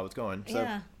where the hell I was going.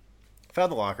 So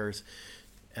found the lockers,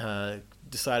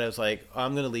 decided I was like,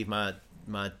 I'm going to leave my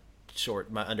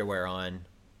underwear on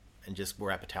and just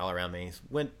wrap a towel around me.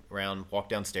 Went around, walked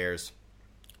downstairs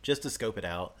just to scope it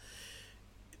out.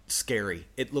 Scary.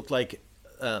 It looked like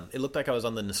I was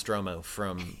on the Nostromo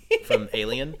from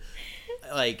Alien.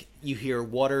 Like, you hear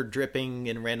water dripping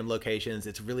in random locations.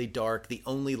 It's really dark. The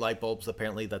only light bulbs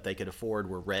apparently that they could afford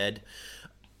were red.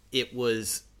 It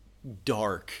was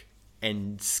dark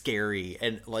and scary,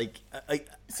 and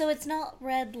so it's not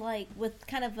red like with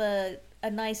kind of a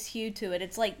nice hue to it.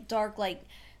 It's like dark, like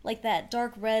that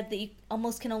dark red that you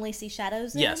almost can only see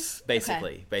shadows in? Yes,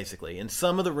 basically. And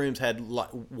some of the rooms had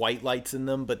white lights in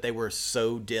them, but they were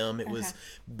so dim it was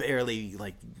barely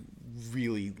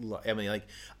really. I mean,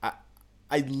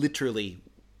 I literally,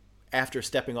 after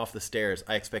stepping off the stairs,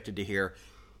 I expected to hear.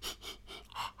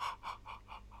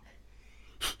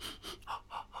 I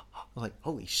was like,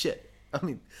 holy shit! I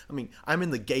mean, I'm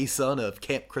in the gay sauna of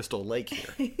Camp Crystal Lake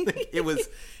here. It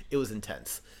was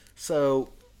intense. So,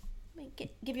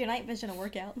 give your night vision a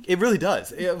workout. It really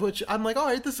does. Which I'm like, all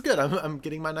right, this is good. I'm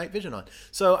getting my night vision on.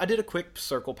 So I did a quick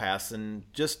circle pass, and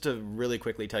just to really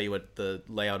quickly tell you what the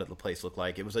layout of the place looked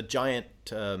like, it was a giant.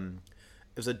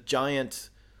 It was a giant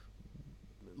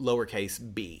lowercase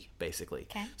b, basically.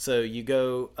 Okay. So you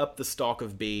go up the stalk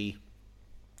of B,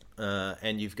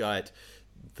 and you've got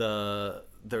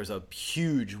there's a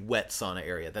huge wet sauna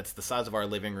area that's the size of our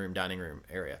living room, dining room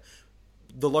area.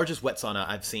 The largest wet sauna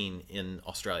I've seen in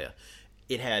Australia.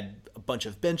 It had a bunch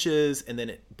of benches, and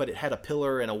then but it had a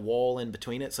pillar and a wall in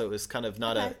between it, so it was kind of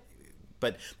not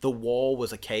but the wall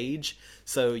was a cage,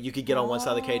 so you could get on one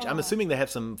side of the cage. I'm assuming they have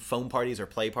some foam parties or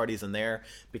play parties in there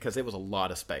because it was a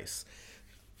lot of space.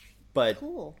 But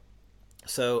Cool.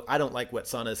 So I don't like wet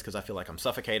saunas because I feel like I'm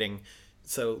suffocating.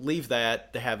 So leave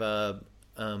that. They have a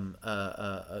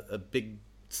big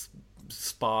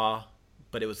spa,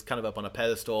 but it was kind of up on a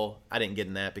pedestal. I didn't get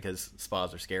in that because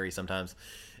spas are scary sometimes,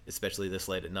 especially this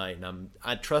late at night. And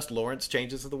I trust Lawrence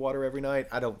changes the water every night.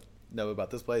 I don't know about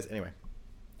this place. Anyway,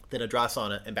 then a dry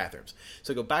sauna and bathrooms.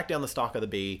 So go back down the stalk of the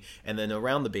bee, and then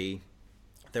around the bee,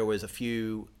 there was a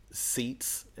few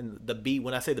seats. And the bee,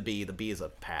 when I say the bee is a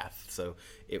path, so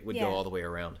it would go all the way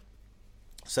around.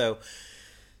 So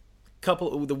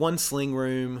the one sling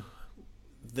room,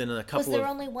 then a couple. Was there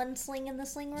only one sling in the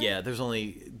sling room? Yeah,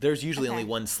 there's usually only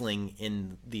one sling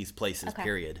in these places,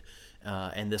 period.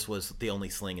 And this was the only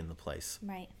sling in the place.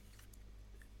 Right.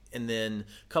 And then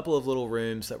a couple of little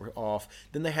rooms that were off.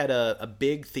 Then they had a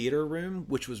big theater room,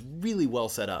 which was really well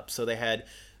set up. So they had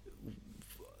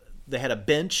a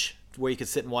bench where you could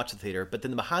sit and watch the theater, but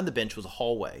then behind the bench was a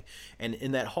hallway. And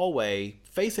in that hallway,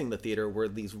 facing the theater, were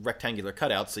these rectangular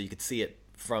cutouts so you could see it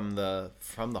from the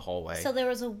hallway. So there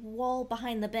was a wall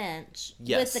behind the bench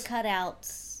Yes. with the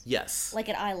cutouts. Yes. Like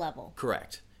at eye level.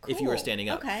 Correct. If you were Cool. standing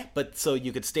up. Okay. But so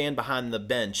you could stand behind the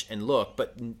bench and look,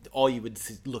 but all you would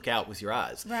look out was your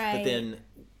eyes. Right. But then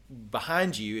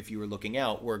behind you, if you were looking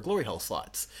out, were glory hole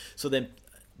slots. So then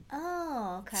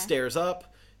stairs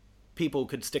up, people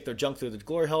could stick their junk through the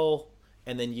glory hole,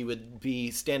 and then you would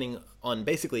be standing on,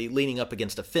 basically leaning up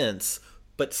against a fence,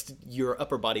 but your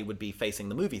upper body would be facing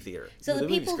the movie theater. So the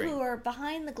movie people screen. who are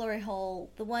behind the glory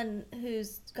hole, the one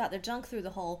who's got their junk through the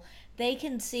hole, they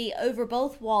can see over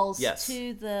both walls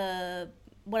to the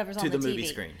whatever's on the TV. movie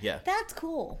screen. Yeah. That's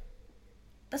cool.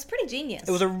 That's pretty genius.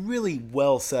 It was a really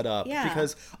well set up Yeah.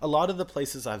 because a lot of the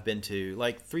places I've been to,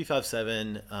 like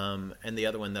 357, and the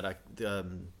other one that I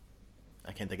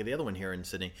can't think of the other one here in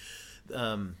Sydney.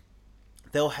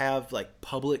 They'll have like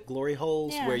public glory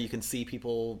holes where you can see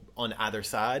people on either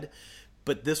side,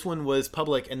 but this one was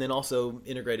public and then also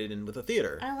integrated in with the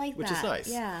theater. I like which that. is nice.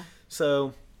 Yeah.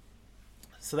 So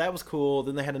that was cool.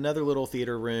 Then they had another little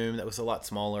theater room that was a lot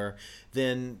smaller.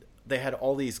 Then they had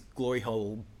all these glory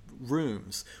hole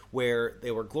rooms where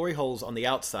they were glory holes on the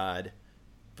outside,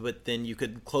 but then you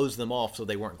could close them off so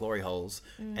they weren't glory holes,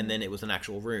 and then it was an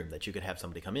actual room that you could have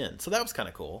somebody come in. So that was kind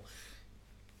of cool.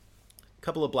 A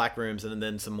couple of black rooms and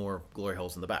then some more glory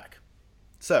holes in the back.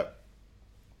 So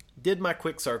did my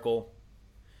quick circle,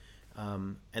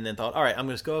 and then thought, all right, I'm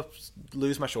going to go up,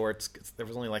 lose my shorts. There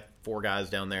was only like 4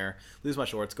 guys down there. Lose my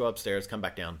shorts, go upstairs, come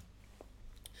back down,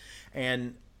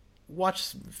 and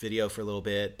watch video for a little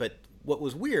bit. But what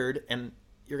was weird, and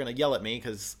you're going to yell at me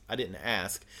because I didn't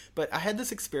ask, but I had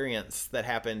this experience that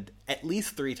happened at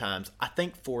least 3 times, I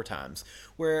think 4 times,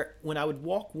 where when I would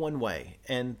walk one way,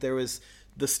 and there was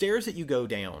the stairs that you go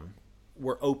down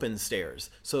were open stairs.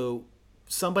 So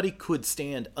somebody could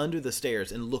stand under the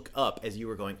stairs and look up as you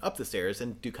were going up the stairs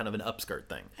and do kind of an upskirt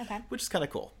thing, which is kind of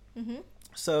cool.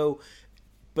 So,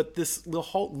 but this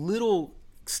little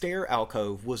stair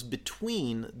alcove was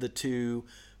between the 2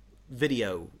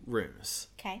 video rooms.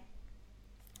 Okay.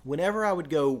 Whenever I would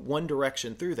go one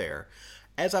direction through there,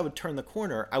 as I would turn the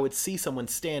corner, I would see someone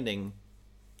standing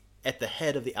at the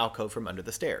head of the alcove from under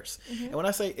the stairs. And when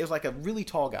I say it was like a really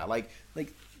tall guy, like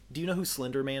do you know who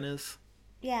Slender Man is?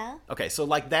 Yeah. Okay, so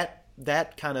like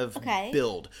that kind of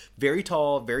build. Very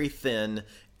tall, very thin,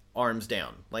 arms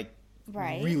down, like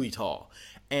really tall.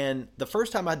 And the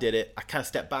first time I did it, I kind of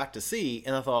stepped back to see,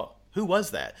 and I thought, who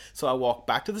was that? So I walked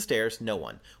back to the stairs, no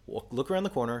one. Look around the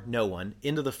corner, no one.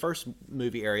 Into the first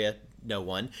movie area, no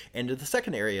one. Into the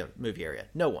second movie area,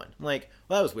 no one. I'm like,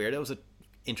 well, that was weird. That was an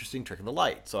interesting trick of the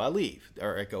light. So I leave,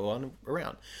 or I go on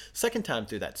around. Second time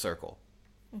through that circle,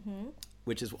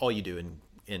 which is all you do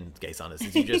in gay saunas,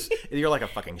 is you're like a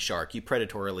fucking shark. You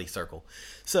predatorily circle.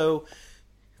 So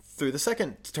through the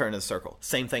second turn of the circle,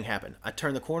 same thing happened. I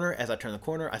turn the corner. As I turn the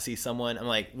corner, I see someone. I'm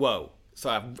like, whoa. So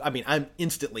I'm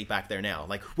instantly back there now.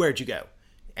 Like, where'd you go?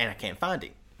 And I can't find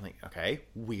him. I'm like, okay,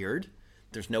 weird.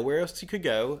 There's nowhere else you could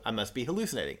go. I must be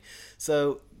hallucinating.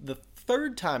 So the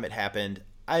third time it happened,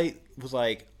 I was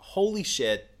like, holy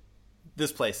shit,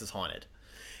 this place is haunted.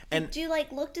 And did you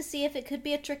look to see if it could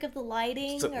be a trick of the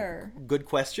lighting or? Good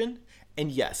question. And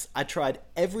yes, I tried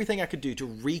everything I could do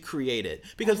to recreate it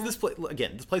because this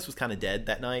place was kind of dead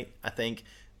that night. I think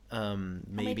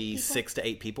maybe 6 to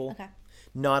 8 people. Okay.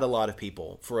 not a lot of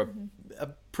people for a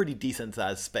pretty decent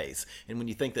sized space. And when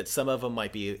you think that some of them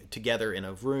might be together in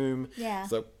a room,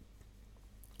 so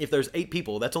if there's 8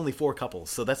 people, that's only 4 couples.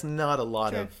 So that's not a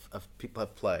lot of people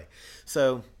have play.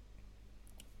 So,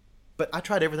 but I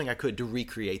tried everything I could to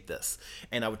recreate this.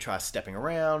 And I would try stepping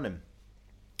around and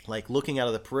like looking out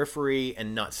of the periphery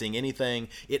and not seeing anything.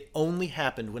 It only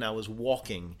happened when I was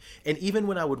walking. And even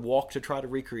when I would walk to try to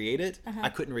recreate it, I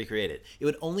couldn't recreate it. It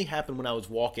would only happen when I was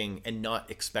walking and not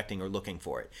expecting or looking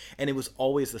for it. And it was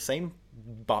always the same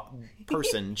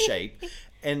person shape.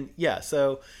 And yeah,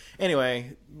 so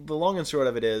anyway, the long and short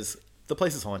of it is the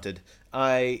place is haunted.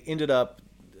 I ended up...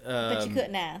 but you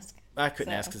couldn't ask. I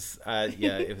couldn't ask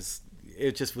because,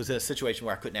 it just was a situation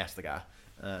where I couldn't ask the guy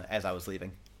as I was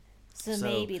leaving. So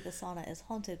maybe the sauna is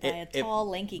haunted by a tall,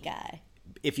 lanky guy.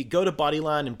 If you go to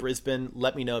Bodyline in Brisbane,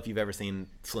 let me know if you've ever seen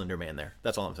Slender Man there.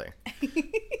 That's all I'm saying.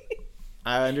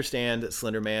 I understand that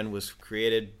Slender Man was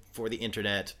created for the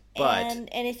internet, but... And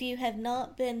if you have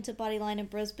not been to Bodyline in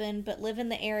Brisbane, but live in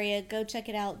the area, go check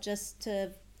it out just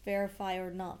to verify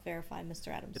or not verify Mr.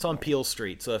 Adams' It's on story. Peel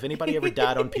Street, so if anybody ever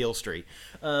died on Peel Street.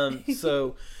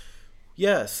 So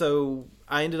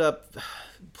I ended up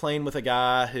playing with a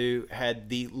guy who had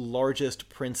the largest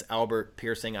Prince Albert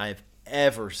piercing I have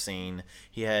ever seen.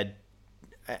 He had...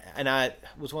 And I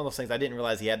was one of those things, I didn't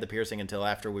realize he had the piercing until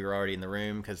after we were already in the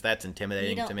room, because that's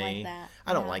intimidating to me. Like that.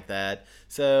 I don't like that.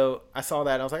 So I saw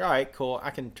that and I was like, all right, cool, I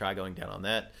can try going down on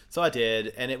that. So I did,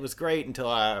 and it was great until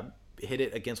I hit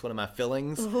it against one of my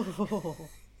fillings.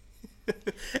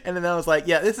 And then I was like,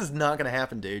 yeah, this is not going to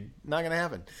happen, dude. Not going to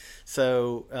happen.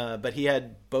 So, but he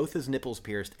had both his nipples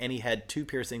pierced, and he had 2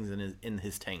 piercings in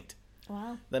his taint.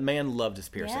 Wow. That man loved his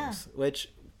piercings, which...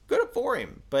 good for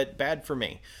him, but bad for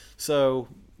me. So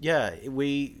yeah,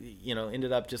 we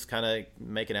ended up just kind of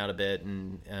making out a bit,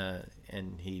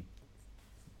 and he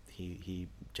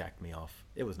jacked me off.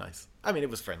 It was nice. I mean, it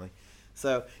was friendly.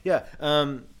 So yeah,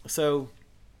 so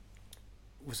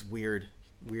it was weird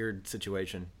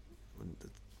situation. The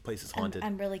place is haunted.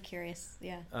 I'm really curious.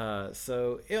 Yeah.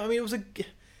 So I mean,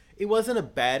 it wasn't a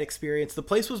bad experience. The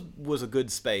place was a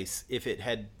good space if it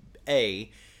had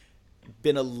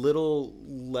been a little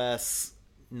less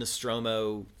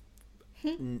Nostromo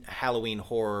Halloween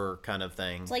horror kind of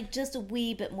thing. It's like just a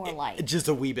wee bit more light. Just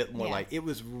a wee bit more light. It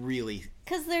was really...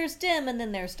 Because there's dim and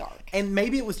then there's dark. And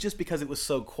maybe it was just because it was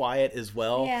so quiet as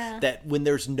well, that when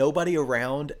there's nobody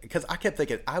around... Because I kept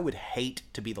thinking, I would hate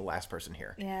to be the last person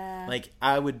here. Yeah. Like,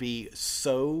 I would be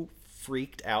so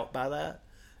freaked out by that.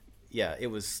 Yeah, it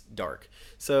was dark.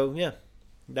 So, yeah,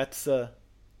 that's...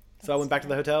 So I went back to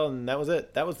the hotel, and that was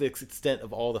it. That was the extent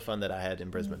of all the fun that I had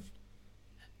in Brisbane.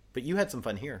 But you had some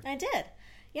fun here. I did.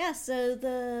 Yeah,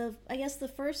 so I guess the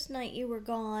first night you were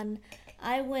gone,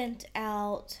 I went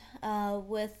out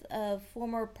with a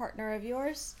former partner of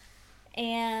yours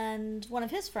and one of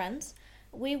his friends.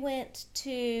 We went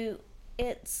to,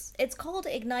 it's called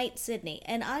Ignite Sydney,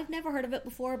 and I've never heard of it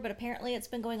before, but apparently it's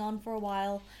been going on for a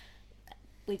while.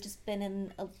 We've just been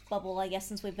in a bubble, I guess,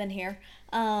 since we've been here.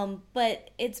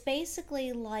 But it's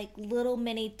basically like little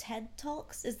mini TED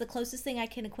Talks is the closest thing I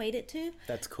can equate it to.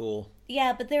 That's cool.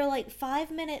 Yeah, but they're like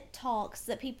 5-minute talks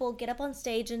that people get up on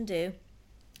stage and do.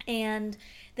 And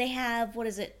they have,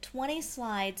 20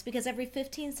 slides, because every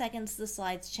 15 seconds the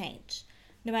slides change,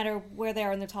 no matter where they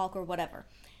are in the talk or whatever.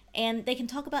 And they can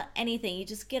talk about anything. You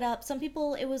just get up. Some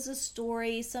people, it was a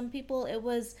story. Some people, it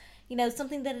was...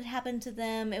 something that had happened to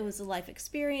them. It was a life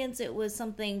experience. It was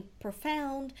something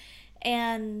profound.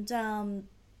 And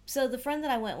so the friend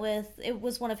that I went with, it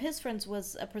was one of his friends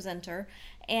was a presenter,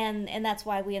 and that's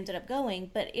why we ended up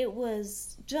going. But it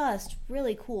was just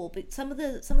really cool. But some of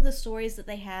the stories that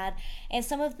they had, and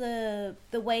some of the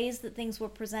ways that things were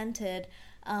presented,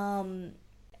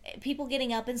 people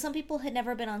getting up, and some people had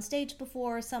never been on stage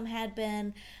before, some had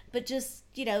been, but just,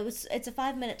 it's a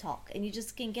 5-minute talk, and you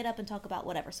just can get up and talk about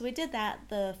whatever. So we did that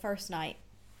the first night,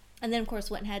 and then of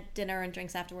course went and had dinner and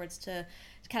drinks afterwards to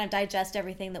kind of digest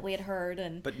everything that we had heard.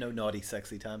 But no naughty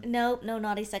sexy time? No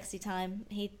naughty sexy time.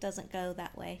 He doesn't go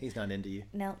that way. He's not into you?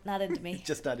 No, not into me. He's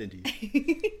just not into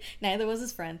you. Neither was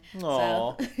his friend.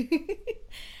 Aww. So.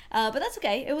 But that's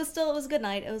okay. It was a good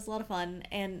night. It was a lot of fun,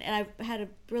 and I had a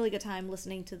really good time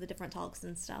listening to the different talks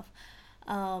and stuff.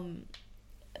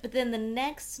 But then the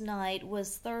next night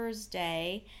was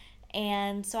Thursday,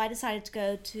 and so I decided to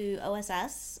go to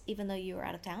OSS, even though you were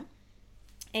out of town.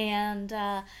 And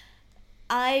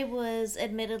I was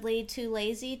admittedly too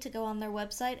lazy to go on their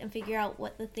website and figure out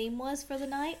what the theme was for the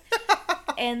night.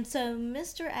 And so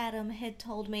Mr. Adam had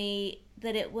told me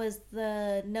that it was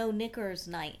the no knickers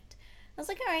night. I was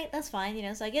like, all right, that's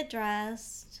fine, so I get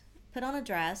dressed, put on a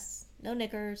dress, no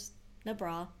knickers, no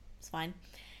bra. It's fine.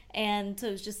 And so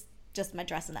it was just my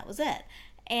dress, and that was it.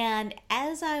 And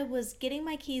as I was getting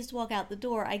my keys to walk out the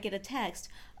door, I get a text.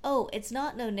 Oh, it's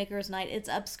not no knickers night, it's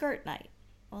upskirt night.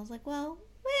 I was like, well,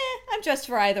 I'm dressed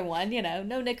for either one,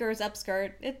 no knickers,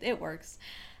 upskirt, it works.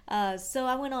 So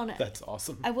I went on. That's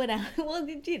awesome. I went out. Well,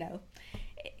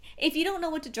 if you don't know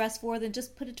what to dress for, then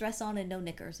just put a dress on and no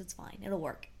knickers. It's fine. It'll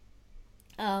work.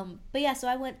 But yeah, so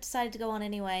I decided to go on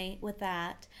anyway with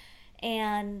that.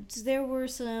 And there were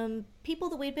some people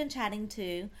that we'd been chatting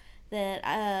to that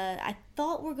I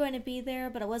thought were going to be there,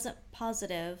 but I wasn't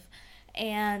positive.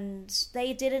 And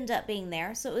they did end up being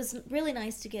there. So it was really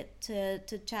nice to get to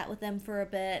chat with them for a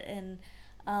bit. And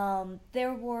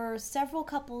there were several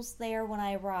couples there when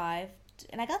I arrived.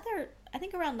 And I got there, I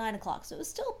think, around 9 o'clock. So it was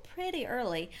still pretty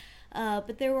early.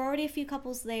 But there were already a few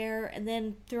couples there. And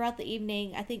then throughout the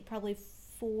evening, I think probably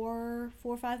four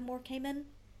or five more came in.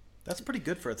 That's pretty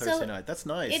good for a Thursday night. That's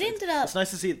nice. It ended up... It's nice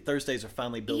to see that Thursdays are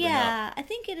finally building up. Yeah, I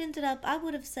think it ended up... I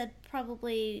would have said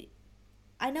probably...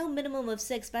 I know minimum of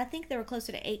 6, but I think there were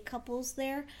closer to 8 couples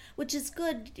there, which is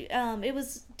good. It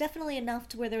was definitely enough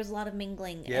to where there was a lot of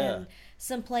mingling and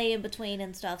some play in between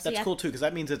and stuff. So That's cool, too, because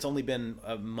that means it's only been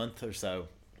a month or so.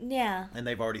 Yeah. And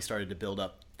they've already started to build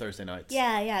up Thursday nights.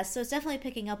 Yeah. So it's definitely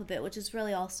picking up a bit, which is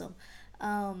really awesome.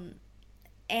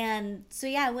 And so,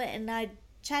 yeah, I went and I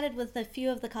chatted with a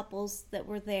few of the couples that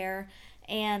were there.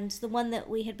 And the one that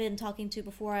we had been talking to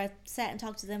before, I sat and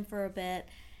talked to them for a bit.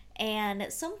 And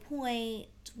at some point,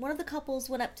 one of the couples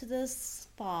went up to the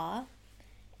spa,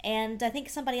 and I think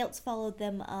somebody else followed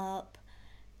them up.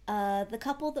 The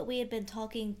couple that we had been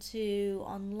talking to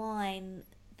online,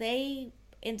 they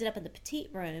ended up in the petite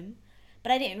room,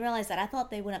 but I didn't realize that. I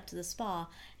thought they went up to the spa,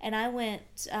 and I went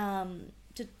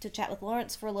to chat with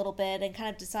Lawrence for a little bit and kind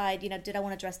of decide, did I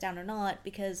want to dress down or not,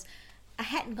 because I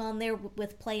hadn't gone there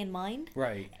with play in mind.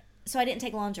 Right. So I didn't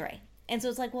take lingerie. And so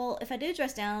it's like, well, if I do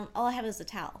dress down, all I have is a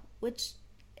towel, which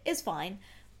is fine,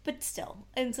 but still.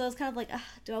 And so it's kind of like,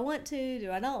 do I want to?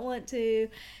 Do I not want to?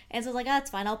 And so I was like, it's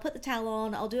fine. I'll put the towel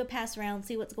on. I'll do a pass around,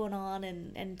 see what's going on,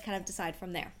 and kind of decide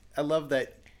from there. I love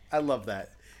that.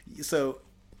 So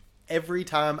every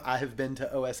time I have been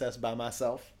to OSS by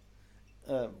myself,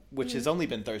 which has only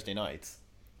been Thursday nights,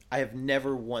 I have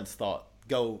never once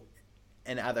go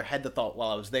and either had the thought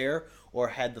while I was there or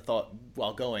had the thought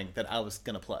while going that I was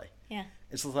going to play. Yeah.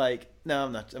 It's like, no,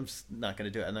 I'm just not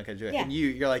going to do it. I'm not going to do it. Yeah. And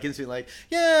you're like instantly like,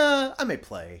 yeah, I may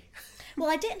play.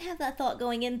 Well, I didn't have that thought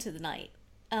going into the night.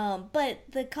 But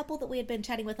the couple that we had been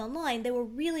chatting with online, they were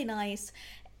really nice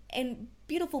and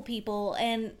beautiful people.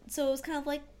 And so it was kind of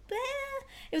like,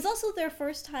 It was also their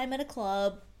first time at a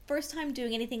club, first time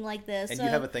doing anything like this. And you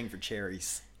have a thing for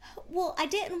cherries. Well, I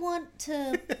didn't want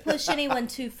to push anyone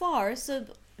too far, so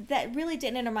that really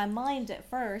didn't enter my mind at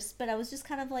first. But I was just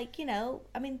kind of like,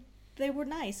 they were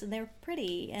nice and they were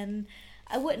pretty, and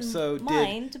I wouldn't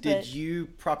mind. Did you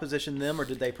proposition them or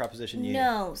did they proposition you?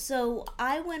 No. So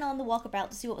I went on the walkabout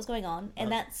to see what was going on,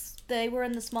 and they were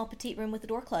in the small petite room with the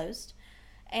door closed.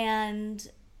 And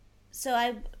so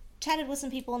I chatted with some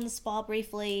people in the spa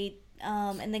briefly,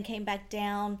 and then came back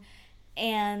down,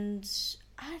 and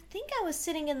I think I was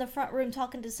sitting in the front room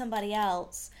talking to somebody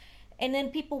else, and then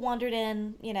people wandered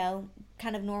in,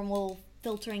 kind of normal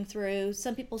filtering through.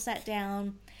 Some people sat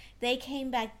down. They came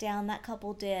back down, that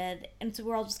couple did, and so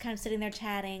we're all just kind of sitting there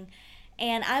chatting.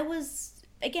 And I was,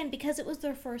 again, because it was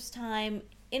their first time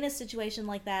in a situation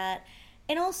like that,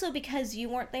 and also because you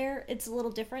weren't there, it's a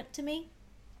little different to me.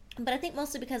 But I think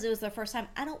mostly because it was their first time,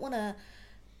 I don't want to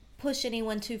push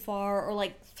anyone too far or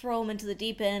throw them into the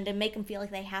deep end and make them feel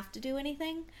like they have to do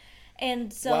anything.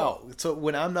 And so, wow. So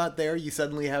when I'm not there, you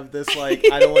suddenly have this I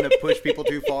don't want to push people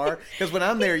too far. Because when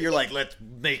I'm there, you're like, let's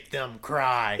make them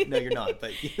cry. No, you're not.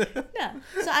 But no.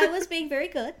 So I was being very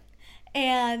good,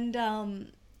 and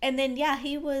then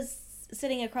he was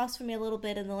sitting across from me a little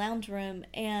bit in the lounge room,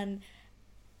 and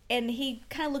he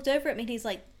kind of looked over at me and he's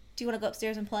like, "Do you want to go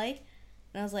upstairs and play?"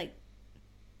 And I was like,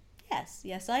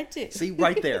 Yes, I do. See,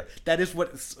 right there.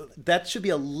 That should be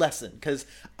a lesson, because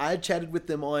I chatted with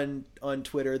them on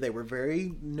Twitter. They were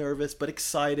very nervous but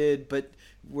excited, but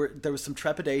there was some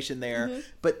trepidation there. Mm-hmm.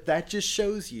 But that just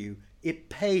shows you it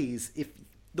pays. If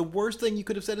the worst thing you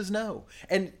could have said is no,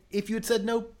 and if you had said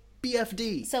no,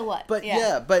 BFD. So what? But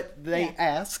but they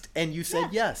asked and you said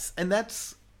yes, and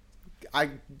that's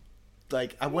I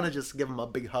want to just give them a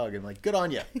big hug and good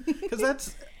on you, because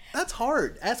that's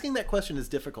hard. Asking that question is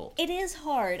difficult. It is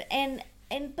hard,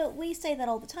 but we say that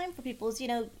all the time for people is,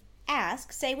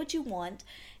 ask, say what you want.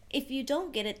 If you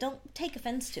don't get it, don't take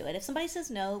offense to it. If somebody says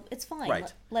no, it's fine.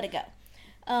 Right. Let it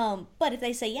go. But if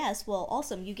they say yes, well,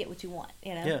 awesome, you get what you want,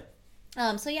 Yeah.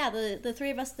 So yeah, the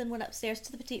three of us then went upstairs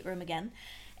to the petite room again,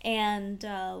 and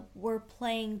we're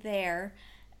playing there.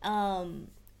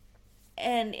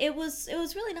 And it was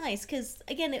really nice because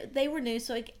again they were new,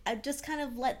 so I just kind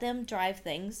of let them drive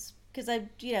things because I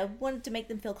wanted to make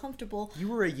them feel comfortable. You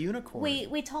were a unicorn.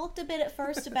 We talked a bit at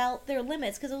first about their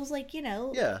limits because it was like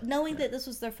knowing that this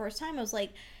was their first time, I was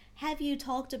like, have you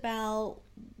talked about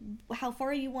how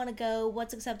far you want to go,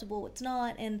 what's acceptable, what's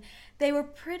not? And they were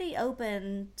pretty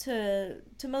open to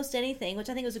most anything, which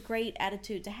I think was a great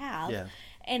attitude to have. Yeah.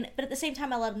 But at the same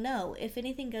time, I let them know if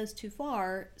anything goes too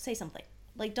far, say something.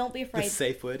 Like, don't be afraid. The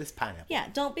safe word is pineapple. Yeah,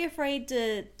 don't be afraid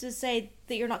to say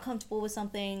that you're not comfortable with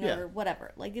something or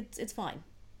whatever. Like, it's fine.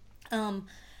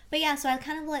 But yeah, so I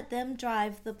kind of let them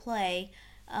drive the play,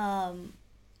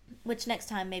 which next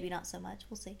time maybe not so much.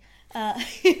 We'll see.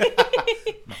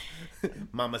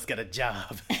 Mama's got a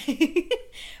job.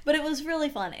 But it was really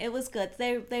fun. It was good.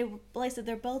 They like I said,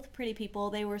 they're both pretty people.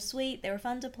 They were sweet. They were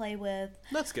fun to play with.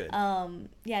 That's good.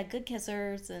 Yeah, good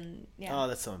kissers and yeah. Oh,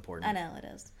 that's so important. I know it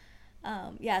is.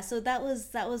 Yeah, so that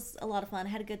was a lot of fun. I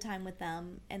had a good time with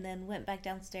them, and then went back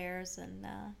downstairs and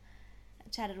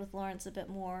chatted with Lawrence a bit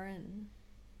more, and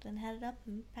then headed up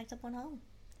and packed up, went home.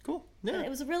 Cool. Yeah, but it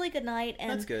was a really good night, and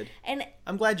that's good. And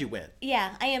I'm glad you went.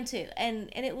 Yeah, I am too.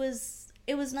 And it was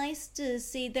nice to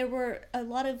see. There were a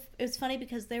lot of. It was funny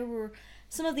because there were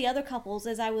some of the other couples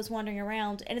as I was wandering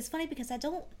around, and it's funny because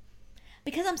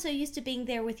I'm so used to being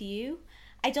there with you,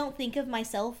 I don't think of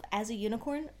myself as a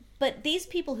unicorn. But these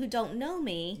people who don't know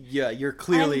me... Yeah, you're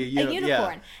clearly a unicorn.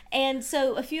 Yeah. And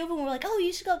so a few of them were like, oh,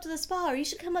 you should go up to the spa, or you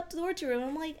should come up to the orchard room.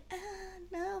 And I'm like,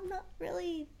 no, I'm not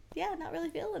really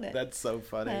feeling it. That's so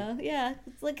funny. Yeah.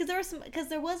 It's like, because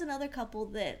there was another couple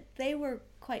that they were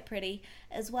quite pretty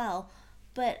as well,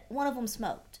 but one of them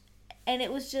smoked. And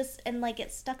it was just, and like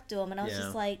it stuck to them. And I was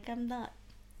just like, I'm not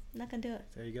going to do it.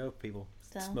 There you go, people.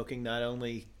 So. Smoking not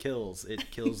only kills, it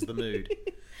kills the mood.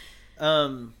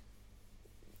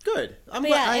 Good.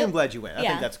 I am glad you went. I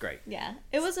think that's great. Yeah.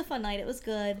 It was a fun night. It was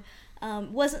good.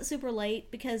 Wasn't super late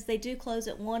because they do close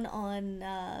at 1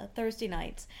 on Thursday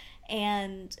nights.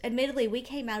 And admittedly, we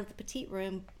came out of the petite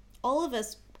room. All of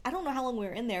us, I don't know how long we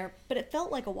were in there, but it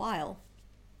felt like a while.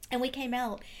 And we came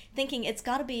out thinking it's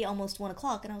got to be almost 1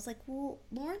 o'clock. And I was like, well,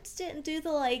 Lawrence didn't do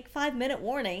the 5-minute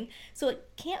warning, so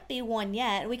it can't be 1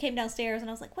 yet. And we came downstairs and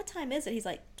I was like, what time is it? He's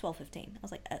like, 12:15. I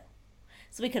was like, oh.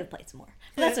 So we could have played some more.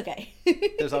 But that's okay.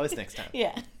 There's always next time.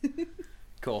 Yeah.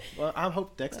 Cool. Well, I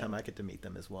hope next time I get to meet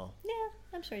them as well. Yeah,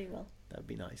 I'm sure you will. That would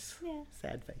be nice. Yeah.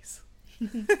 Sad face.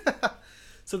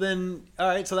 So then, all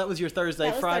right, so that was your Thursday.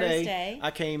 That was Friday, Thursday.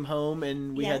 I came home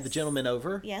and we had the gentleman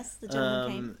over. Yes, the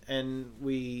gentleman came. And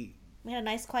we had a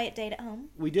nice quiet date at home.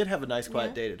 We did have a nice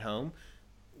quiet date at home.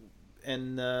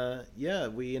 And,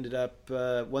 we ended up,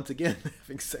 once again,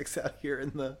 having sex out here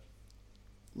in the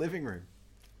living room.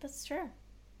 That's true.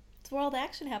 It's where all the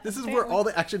action happens. This is where all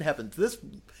the action happens.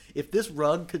 If this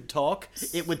rug could talk,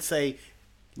 it would say,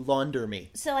 launder me.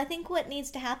 So I think what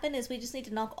needs to happen is we just need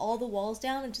to knock all the walls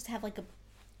down and just have like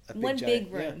one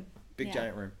big room. Yeah,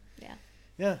 giant room. Yeah.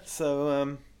 Yeah,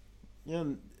 so,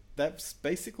 that's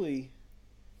basically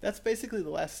the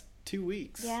last 2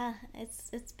 weeks. Yeah,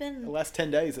 it's been... The last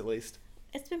 10 days, at least.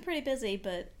 It's been pretty busy,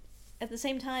 but at the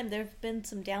same time, there have been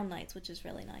some down nights, which is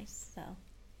really nice, so...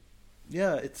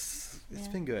 Yeah, it's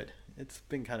been good. It's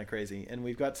been kind of crazy. And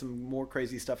we've got some more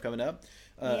crazy stuff coming up.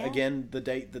 Again, the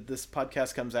date that this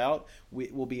podcast comes out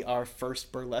will be our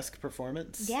first burlesque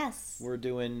performance. Yes. We're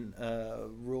doing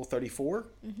Rule 34.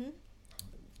 Mm-hmm.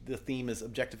 The theme is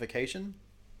objectification.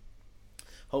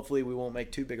 Hopefully we won't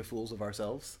make too big a fools of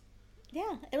ourselves.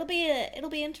 Yeah, it'll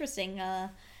be interesting. I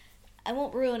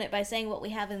won't ruin it by saying what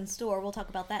we have in store. We'll talk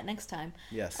about that next time.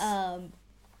 Yes.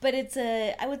 But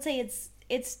I would say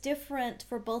it's different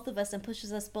for both of us and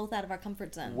pushes us both out of our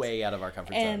comfort zones. Way out of our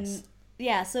comfort zones.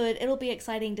 Yeah, so it'll be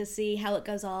exciting to see how it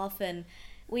goes off, and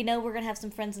we know we're going to have some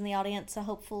friends in the audience, so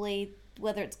hopefully,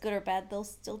 whether it's good or bad, they'll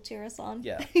still cheer us on.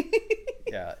 Yeah.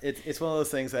 Yeah, it's one of those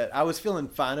things that I was feeling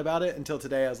fine about it until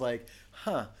today. I was like,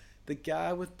 the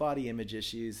guy with body image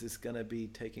issues is going to be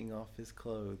taking off his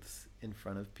clothes in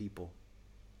front of people.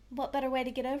 What better way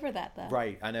to get over that, though?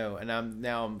 Right, I know, and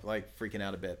I'm like freaking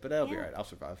out a bit, but it'll be all right. I'll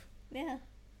survive. Yeah.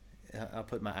 I'll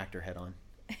put my actor head on.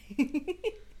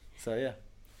 So, yeah.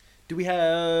 Do we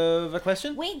have a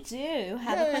question? We do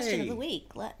have a question of the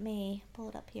week. Let me pull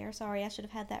it up here. Sorry, I should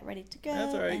have had that ready to go.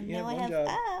 That's all right. And now I have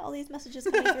all these messages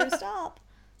coming through. Stop.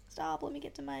 Let me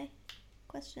get to my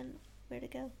question. Where to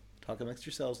go? Talk amongst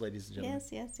yourselves, ladies and gentlemen.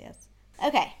 Yes.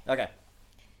 Okay. Okay.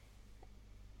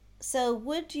 So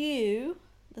would you...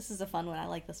 This is a fun one. I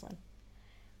like this one.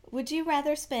 Would you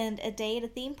rather spend a day at a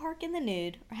theme park in the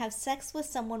nude or have sex with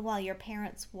someone while your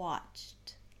parents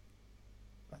watched?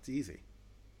 That's easy.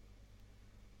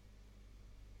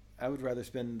 I would rather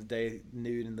spend the day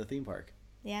nude in the theme park.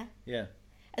 Yeah? Yeah.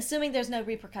 Assuming there's no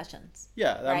repercussions.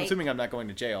 Yeah, I'm right? assuming I'm not going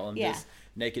to jail. I'm Yeah. just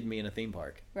naked me in a theme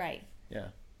park. Right. Yeah.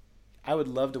 I would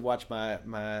love to watch my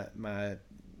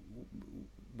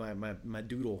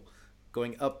doodle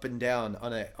going up and down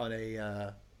on a on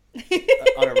a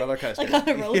roller coaster. Like on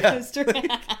a roller Yeah. coaster.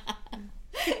 I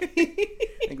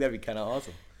think that'd be kind of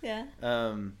awesome. Yeah.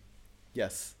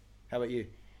 Yes. How about you?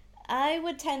 I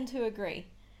would tend to agree.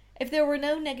 If there were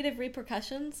no negative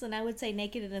repercussions, then I would say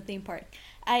naked in a theme park.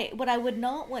 What I would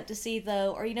not want to see,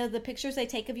 though, are, the pictures they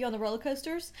take of you on the roller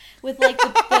coasters with, like,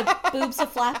 the boobs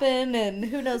a-flapping and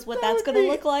who knows what that's going to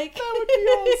look like. That would be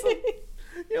awesome.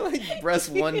 You're like breast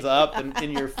one's up and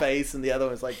in your face and the other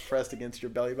one's like pressed against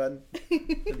your belly button.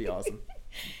 That'd be awesome.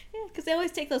 Yeah, because they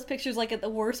always take those pictures, like, at the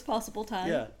worst possible time.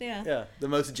 Yeah. Yeah. The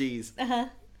most G's. Uh-huh.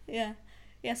 Yeah.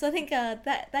 Yeah, so I think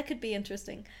that could be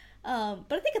interesting.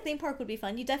 But I think a theme park would be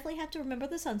fun. You definitely have to remember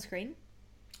the sunscreen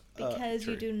because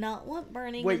true. you do not want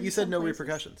burning. Wait, in you said some no places.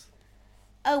 repercussions.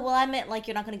 Oh, well, I meant like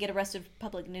you're not going to get arrested for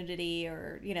public nudity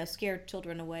or, scare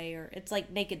children away, or it's like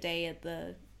naked day at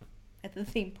the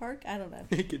theme park. I don't know.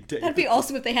 Naked day. That'd be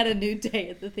awesome if they had a nude day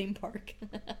at the theme park.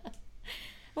 I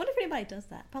wonder if anybody does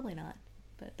that. Probably not,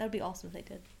 but that would be awesome if they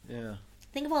did. Yeah.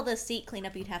 Think of all the seat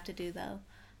cleanup you'd have to do though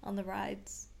on the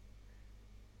rides.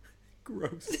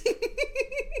 Gross.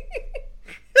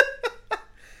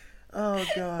 Oh,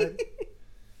 God.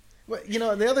 Well,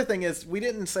 the other thing is we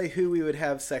didn't say who we would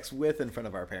have sex with in front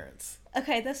of our parents.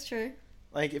 Okay, that's true.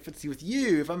 Like, if it's with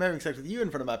you, if I'm having sex with you in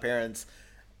front of my parents,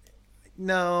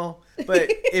 no. But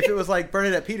if it was like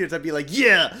Bernadette Peters, I'd be like,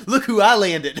 yeah, look who I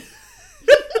landed.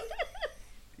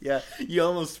 Yeah, you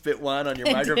almost spit wine on your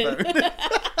microphone.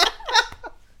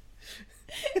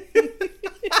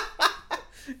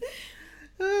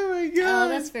 Oh my God. Oh,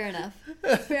 that's fair enough.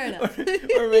 Fair enough.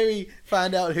 Or maybe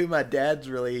find out who my dad's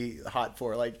really hot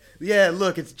for. Like, yeah,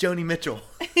 look, it's Joni Mitchell.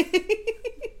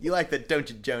 You like that, don't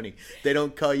you, Joni? They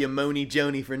don't call you Moni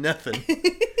Joni for nothing.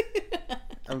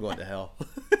 I'm going to hell.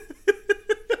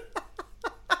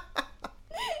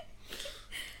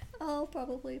 Oh,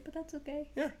 probably, but that's okay.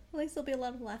 Yeah. At least there'll be a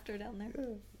lot of laughter down there.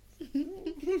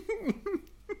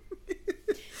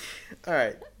 All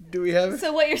right. Do we have...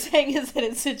 So what you're saying is that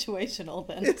it's situational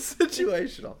then? It's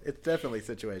situational. It's definitely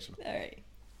situational. All right.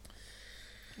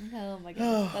 Oh my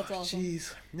God, that's awesome.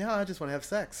 Jeez. Now I just want to have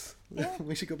sex. Yeah.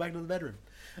 We should go back to the bedroom.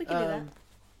 We can do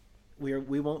that.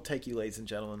 We won't take you, ladies and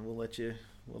gentlemen. We'll let you.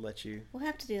 We'll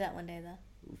have to do that one day though.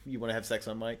 You want to have sex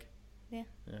on mic? Yeah.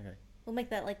 Okay. We'll make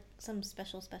that like some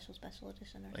special edition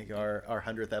or Like something. our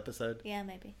 100th episode. Yeah,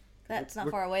 maybe. That's not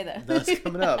We're- far away though. That's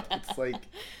coming up. It's like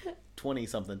 20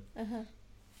 something.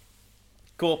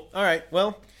 Cool. All right.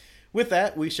 Well, with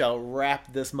that, we shall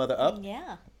wrap this mother up.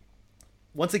 Yeah.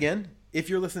 Once again, if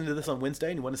you're listening to this on Wednesday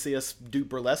and you want to see us do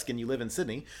burlesque and you live in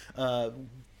Sydney,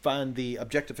 find the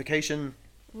Objectification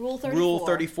Rule 34. Rule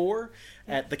 34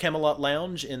 at the Camelot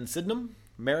Lounge in Sydenham,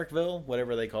 Merrickville,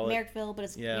 whatever they call it. Merrickville, but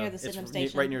it's near the Sydenham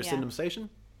station. Right near Sydenham Station.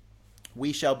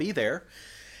 We shall be there.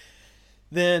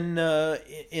 Then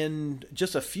in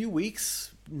just a few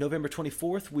weeks, November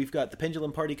 24th, we've got the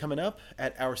Pendulum Party coming up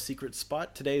at our secret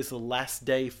spot. Today is the last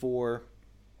day for...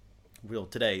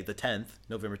 today, the 10th,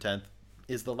 November 10th,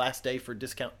 is the last day for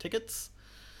discount tickets.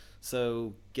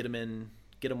 So get them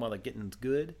while the getting's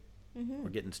good. Or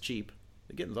getting's cheap.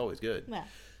 The getting's always good. Yeah.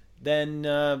 Then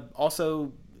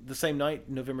also the same night,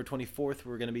 November 24th,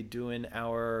 we're going to be doing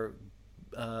our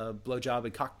blowjob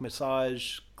and cock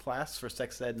massage class for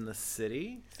Sex Ed in the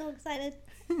City. So excited.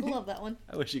 Love that one.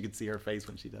 I wish you could see her face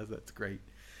when she does that. It's great.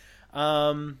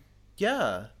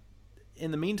 Yeah.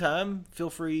 In the meantime, feel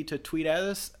free to tweet at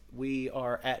us. We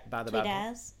are at By the Tweet By.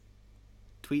 as.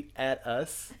 Tweet at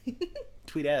us.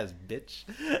 Tweet as, bitch.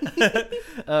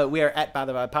 We are at By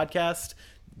the By Podcast.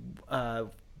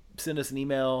 Send us an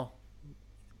email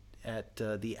at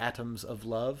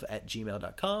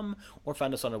theatomsoflove@gmail.com or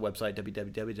find us on our website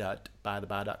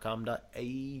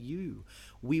www.bytheby.com.au.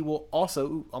 We will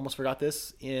also, almost forgot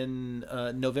this, in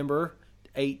November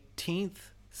 18th,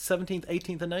 17th,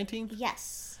 18th, and 19th.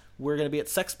 Yes. We're going to be at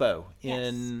Sexpo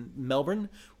in Melbourne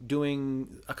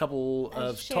doing a couple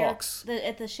of talks.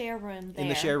 At the share room there. In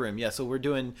the share room, yeah. So we're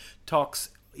doing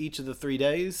talks each of the 3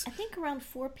 days. I think around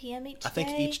 4 p.m. each day. I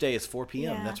think each day is 4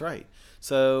 p.m. Yeah. That's right.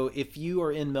 So if you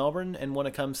are in Melbourne and want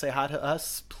to come say hi to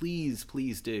us, please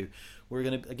do. We're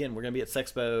gonna be at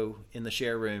Sexpo in the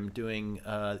share room doing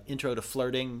intro to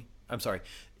flirting,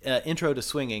 Intro to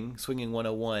Swinging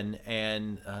 101,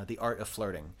 and The Art of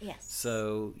Flirting. Yes.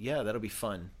 So, yeah, that'll be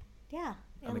fun. Yeah.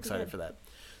 I'm excited for that.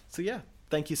 So, yeah,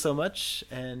 thank you so much,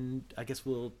 and I guess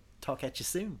we'll talk at you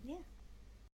soon. Yeah.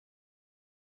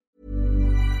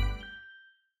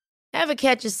 Ever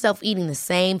catch yourself eating the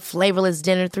same flavorless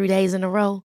dinner 3 days in a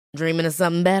row? Dreaming of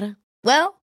something better?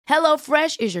 Well,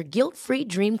 HelloFresh is your guilt-free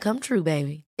dream come true,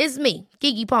 baby. It's me,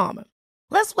 Keke Palmer.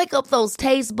 Let's wake up those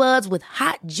taste buds with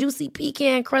hot, juicy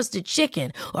pecan-crusted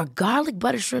chicken or garlic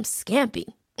butter shrimp scampi.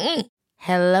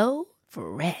 Hello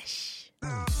Fresh.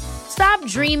 Stop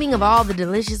dreaming of all the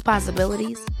delicious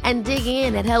possibilities and dig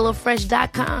in at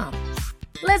HelloFresh.com.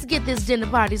 Let's get this dinner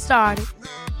party started.